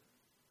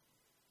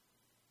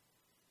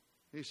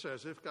 He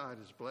says, if God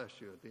has blessed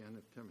you at the end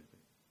of Timothy,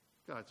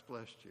 God's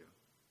blessed you,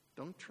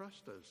 don't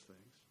trust those things.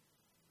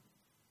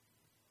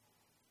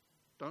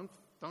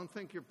 Don't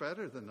think you're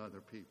better than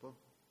other people.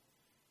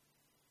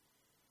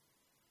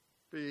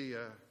 Be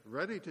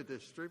ready to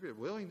distribute,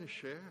 willing to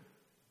share.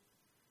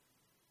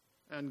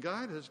 And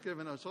God has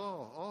given us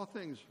all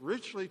things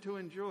richly to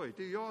enjoy.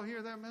 Do you all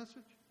hear that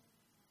message?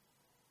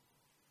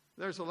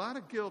 There's a lot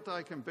of guilt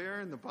I can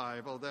bear in the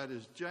Bible that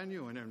is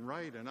genuine and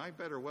right, and I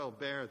better well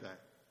bear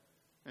that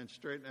and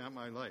straighten out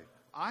my life.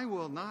 I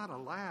will not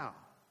allow,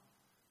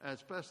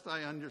 as best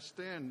I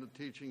understand the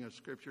teaching of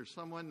Scripture,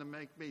 someone to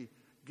make me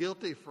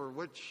guilty for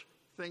which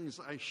things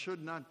I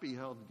should not be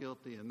held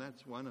guilty, and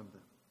that's one of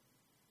them.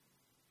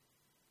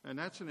 And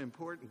that's an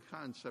important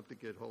concept to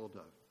get hold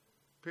of.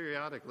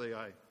 Periodically,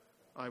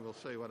 I will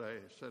say what I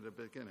said at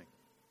the beginning.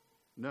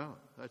 No,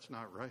 that's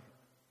not right.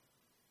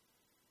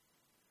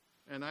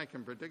 And I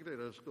can predict it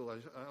at school.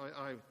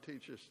 I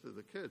teach this to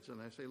the kids, and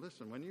I say,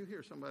 listen, when you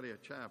hear somebody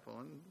at chapel,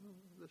 and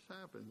this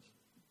happens,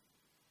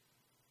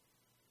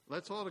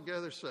 let's all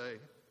together say,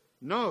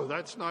 no,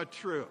 that's not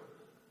true.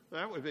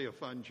 That would be a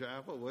fun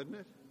chapel, wouldn't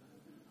it?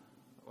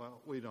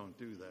 Well, we don't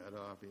do that,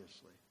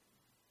 obviously.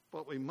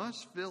 But we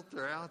must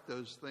filter out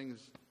those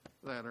things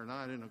that are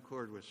not in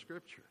accord with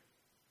Scripture.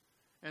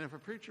 And if a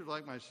preacher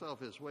like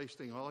myself is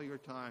wasting all your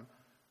time,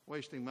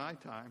 wasting my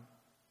time,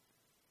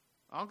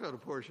 I'll go to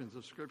portions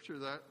of Scripture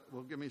that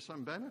will give me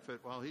some benefit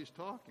while he's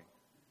talking.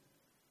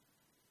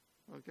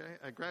 Okay?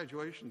 At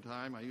graduation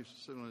time, I used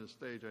to sit on the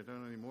stage. I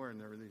don't anymore, and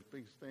there were these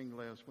big stained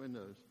glass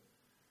windows.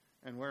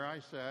 And where I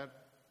sat,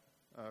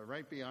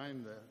 right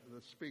behind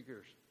the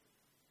speaker's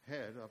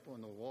head up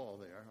on the wall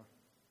there,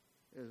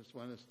 is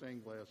one of the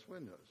stained glass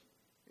windows.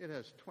 It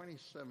has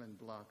 27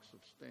 blocks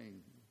of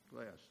stained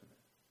glass in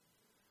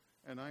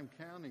it. And I'm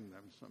counting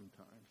them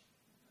sometimes,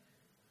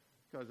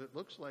 because it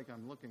looks like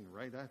I'm looking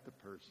right at the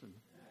person,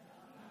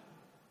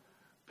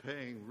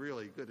 paying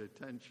really good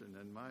attention,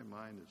 and my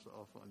mind is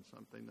off on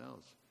something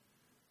else,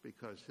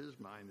 because his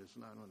mind is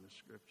not on the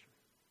Scripture.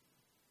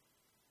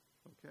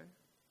 Okay?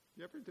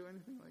 You ever do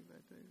anything like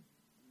that, David?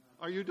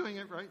 Are you doing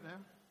it right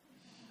now?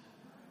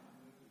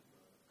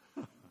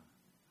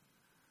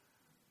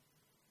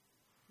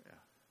 Yeah.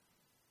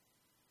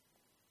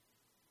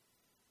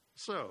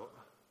 So,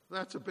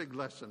 that's a big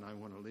lesson I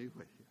want to leave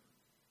with you.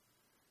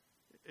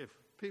 If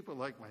people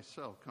like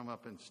myself come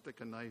up and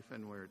stick a knife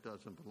in where it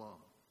doesn't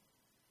belong,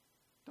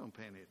 don't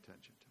pay any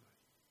attention to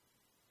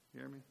it. You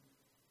hear me?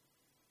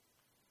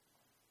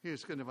 He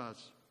has given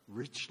us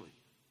richly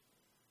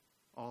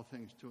all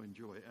things to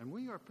enjoy. And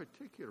we are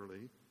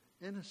particularly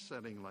in a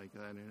setting like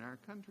that in our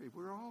country.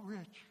 We're all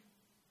rich.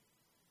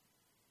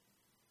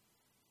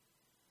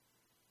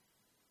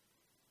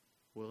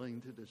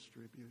 Willing to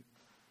distribute,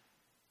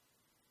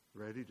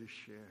 ready to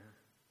share,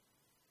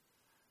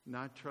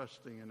 not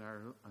trusting in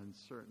our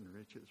uncertain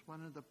riches.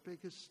 One of the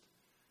biggest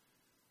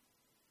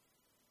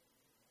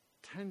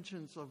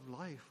tensions of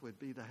life would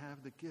be to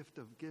have the gift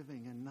of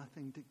giving and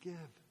nothing to give.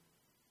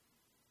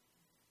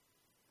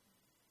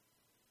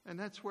 And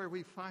that's where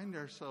we find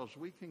ourselves.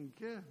 We can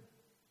give.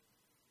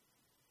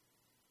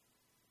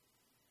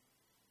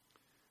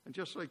 I'd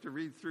just like to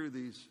read through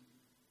these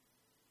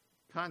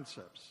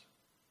concepts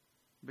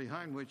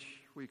behind which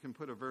we can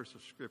put a verse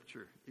of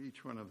Scripture,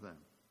 each one of them.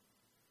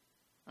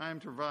 I am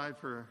to provide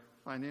for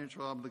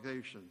financial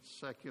obligations,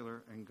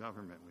 secular and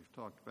government. We've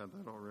talked about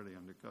that already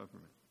under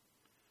government.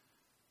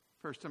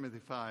 1 Timothy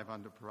 5,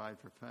 I'm to provide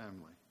for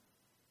family.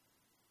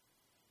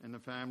 In the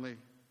family,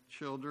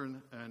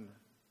 children and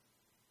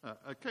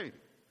Katie,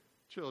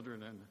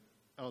 children and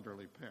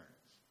elderly parents.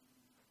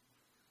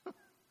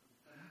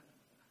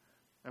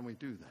 And we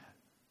do that.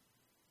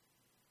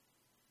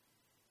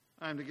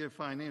 I'm to give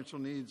financial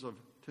needs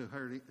to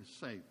hurting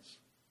saints,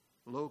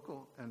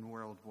 local and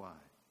worldwide.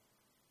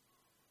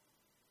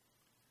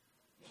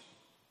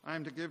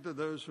 I'm to give to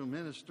those who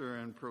minister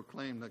and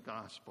proclaim the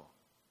gospel.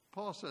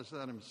 Paul says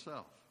that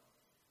himself.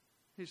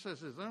 He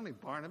says, is it only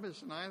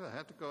Barnabas and I that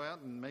have to go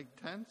out and make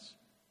tents?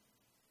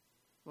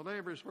 The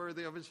labor is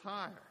worthy of his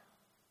hire.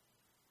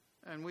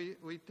 And we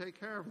take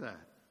care of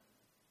that.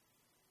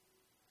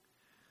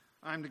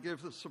 I'm to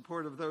give the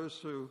support of those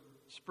who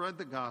spread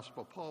the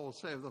gospel. Paul will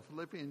say of the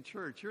Philippian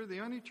church, you're the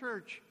only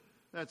church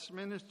that's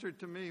ministered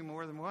to me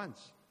more than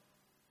once.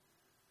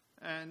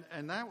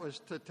 And that was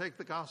to take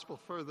the gospel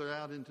further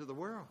out into the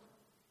world.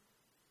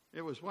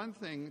 It was one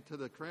thing for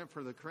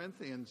the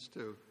Corinthians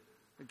to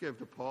give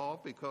to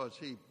Paul because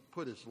he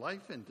put his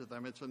life into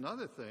them. It's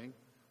another thing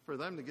for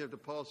them to give to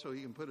Paul so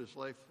he can put his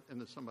life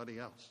into somebody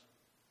else.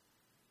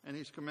 And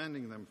he's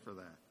commending them for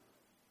that.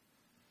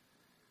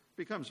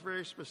 Becomes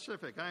very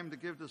specific. I am to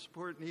give to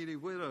support needy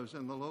widows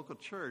in the local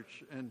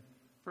church. And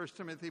 1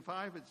 Timothy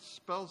 5, it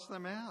spells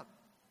them out.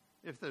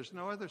 If there's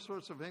no other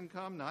source of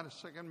income, not a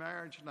second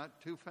marriage, not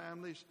two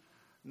families,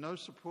 no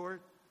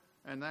support,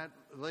 and that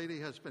lady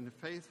has been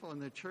faithful in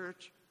the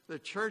church, the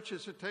church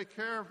is to take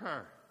care of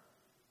her.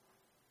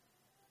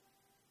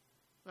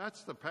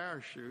 That's the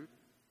parachute.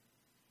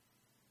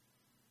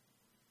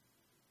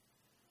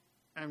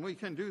 And we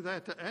can do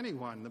that to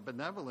anyone, the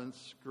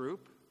benevolence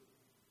group.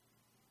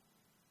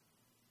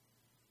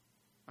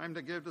 I'm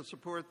to give to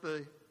support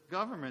the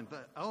government,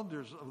 the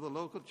elders of the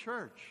local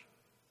church.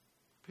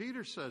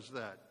 Peter says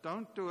that.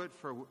 Don't do it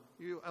for,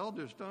 you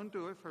elders, don't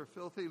do it for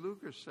filthy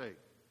lucre's sake.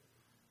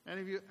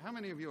 Any of you, how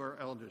many of you are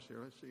elders here?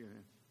 Let's see your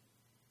hands.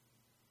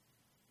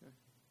 Okay.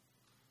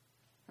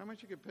 How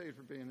much you get paid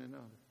for being an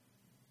elder?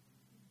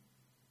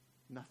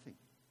 Nothing.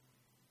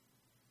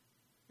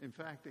 In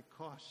fact, it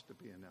costs to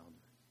be an elder.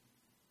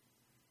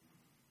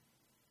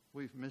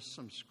 We've missed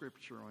some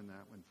scripture on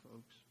that one,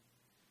 folks.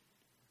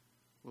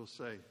 We'll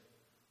say,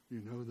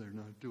 you know they're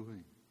not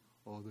doing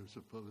all they're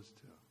supposed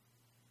to.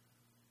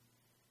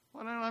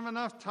 Well, I don't have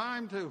enough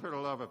time to, for the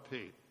love of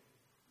Pete.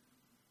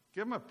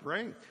 Give them a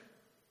break.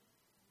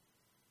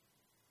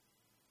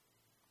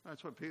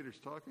 That's what Peter's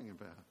talking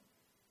about.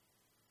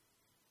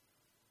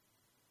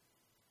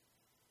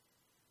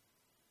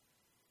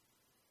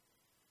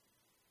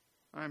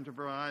 I am to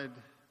provide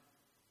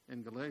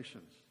in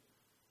Galatians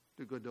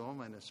to good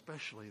home and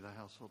especially the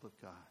household of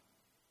God.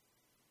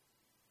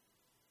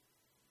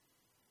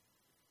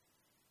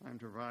 I am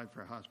to provide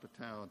for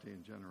hospitality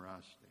and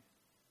generosity.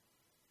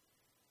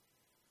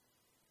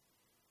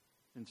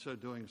 In so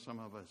doing, some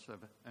of us have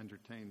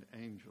entertained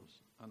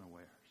angels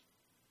unawares.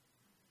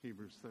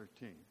 Hebrews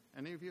 13.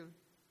 Any of you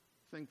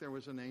think there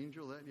was an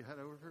angel that you had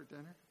over for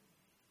dinner?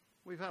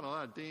 We've had a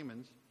lot of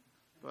demons,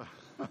 but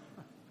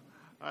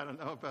I don't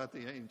know about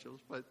the angels,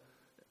 but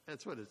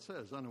that's what it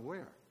says,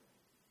 unaware.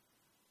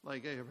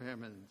 Like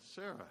Abraham and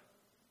Sarah,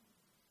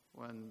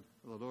 when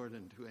the Lord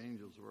and two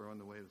angels were on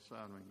the way to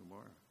Sodom and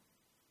Gomorrah.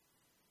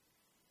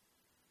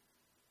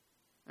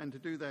 And to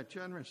do that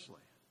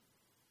generously.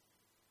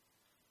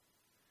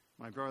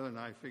 My brother and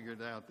I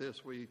figured out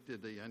this. We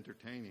did the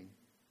entertaining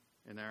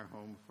in our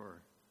home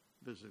for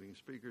visiting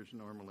speakers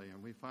normally,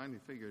 and we finally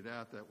figured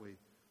out that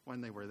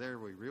when they were there,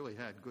 we really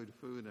had good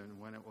food, and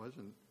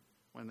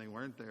when they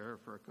weren't there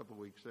for a couple of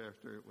weeks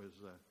after, it was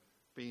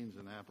beans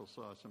and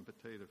applesauce and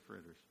potato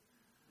fritters.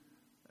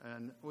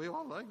 And we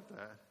all liked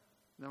that.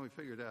 Then we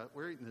figured out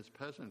we're eating this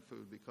peasant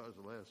food because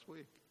of last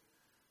week.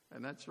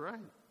 And that's right.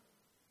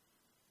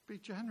 Be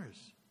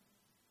generous.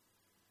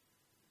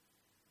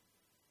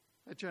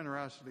 That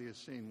generosity is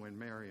seen when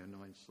Mary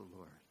anoints the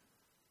Lord.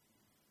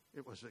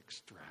 It was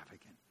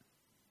extravagant.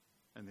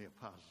 And the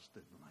apostles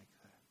didn't like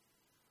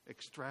that.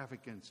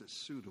 Extravagance is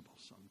suitable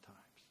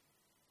sometimes,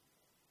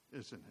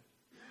 isn't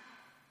it?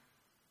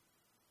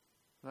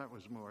 That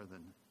was more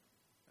than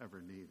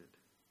ever needed.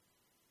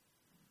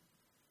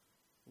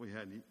 We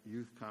had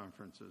youth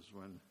conferences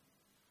when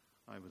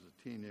I was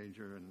a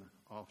teenager and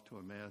off to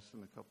a mass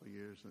in a couple of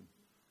years.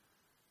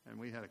 And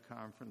we had a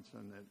conference,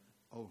 and it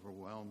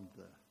overwhelmed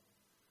the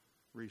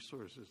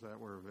resources that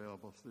were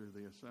available through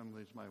the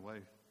assemblies. My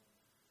wife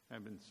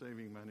had been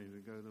saving money to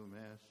go to a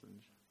mass,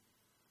 and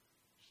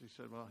she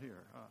said, well,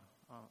 here,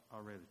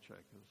 I'll write a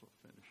check. This will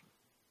finish it.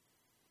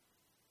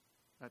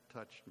 That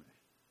touched me.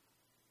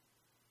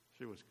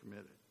 She was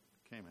committed.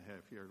 Came a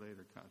half year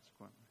later,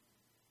 consequently.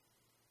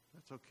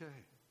 That's okay.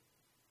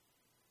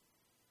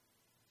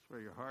 It's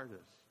where your heart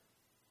is.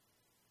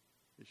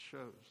 It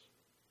shows.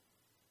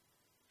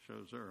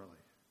 Shows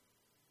early.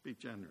 Be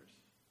generous.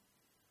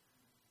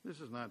 This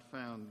is not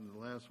found, the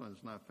last one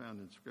is not found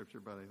in Scripture,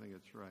 but I think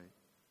it's right.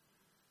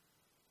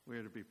 We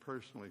are to be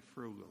personally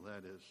frugal.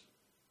 That is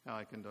how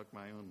I conduct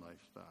my own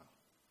lifestyle.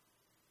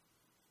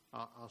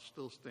 I'll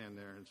still stand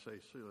there and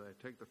say, should I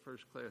take the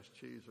first-class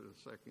cheese or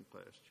the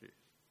second-class cheese?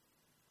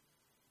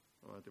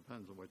 Well, it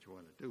depends on what you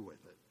want to do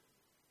with it.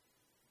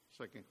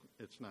 Second,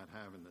 it's not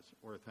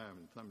worth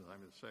having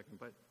sometimes the second,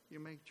 but you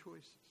make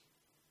choices.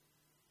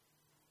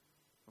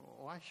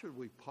 Why should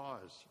we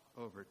pause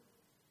over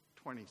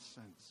 20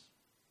 cents?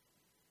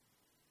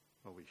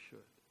 Well, we should.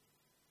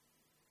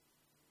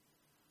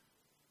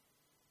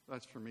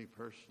 That's for me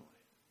personally.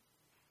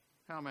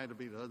 How am I to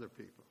be to other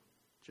people?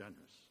 Generous.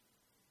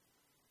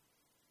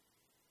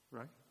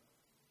 Right?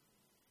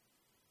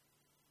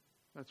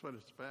 That's what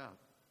it's about.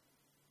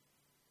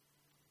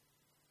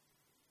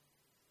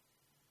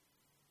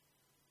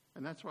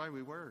 And that's why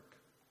we work.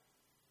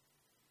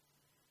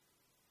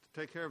 To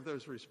take care of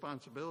those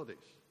responsibilities.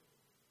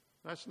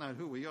 That's not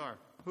who we are.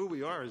 Who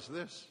we are is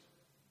this.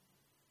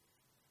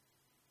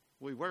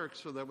 We work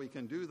so that we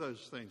can do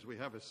those things. We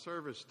have a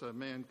service to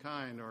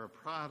mankind or a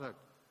product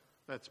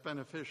that's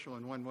beneficial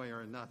in one way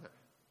or another.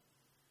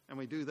 And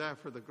we do that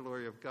for the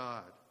glory of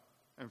God.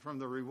 And from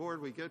the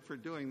reward we get for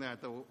doing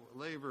that, the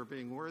labor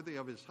being worthy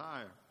of his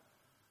hire,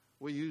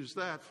 we use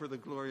that for the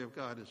glory of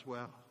God as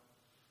well.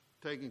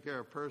 Taking care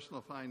of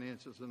personal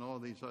finances and all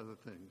these other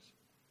things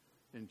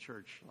in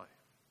church life.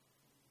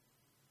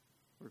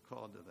 We're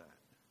called to that.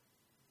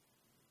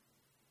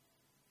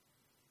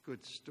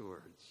 Good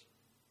stewards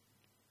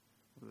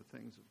of the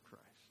things of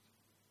Christ.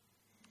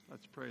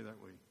 Let's pray that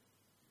we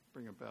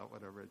bring about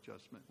whatever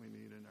adjustment we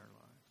need in our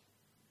lives.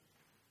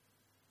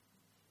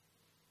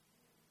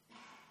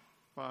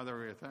 Father,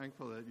 we are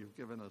thankful that you've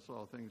given us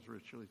all things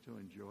richly to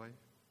enjoy.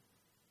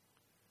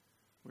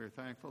 We are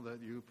thankful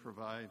that you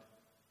provide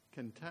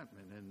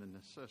contentment in the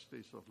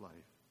necessities of life,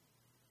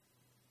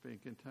 being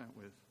content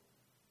with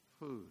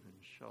food and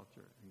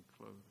shelter and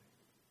clothing.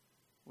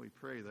 We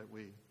pray that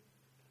we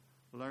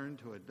learn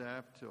to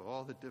adapt to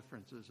all the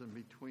differences in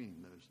between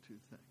those two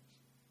things.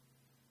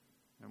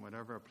 And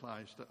whatever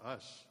applies to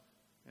us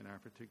in our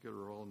particular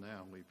role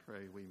now, we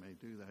pray we may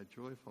do that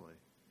joyfully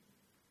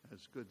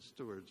as good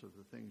stewards of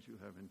the things you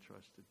have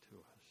entrusted to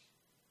us.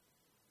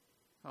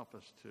 Help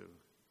us to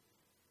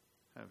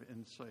have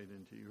insight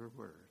into your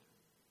word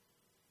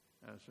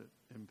as it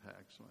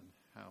impacts on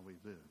how we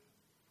live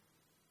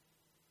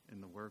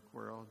in the work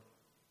world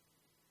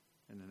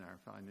and in our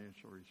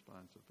financial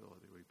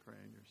responsibility. We pray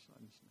in your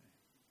Son's name.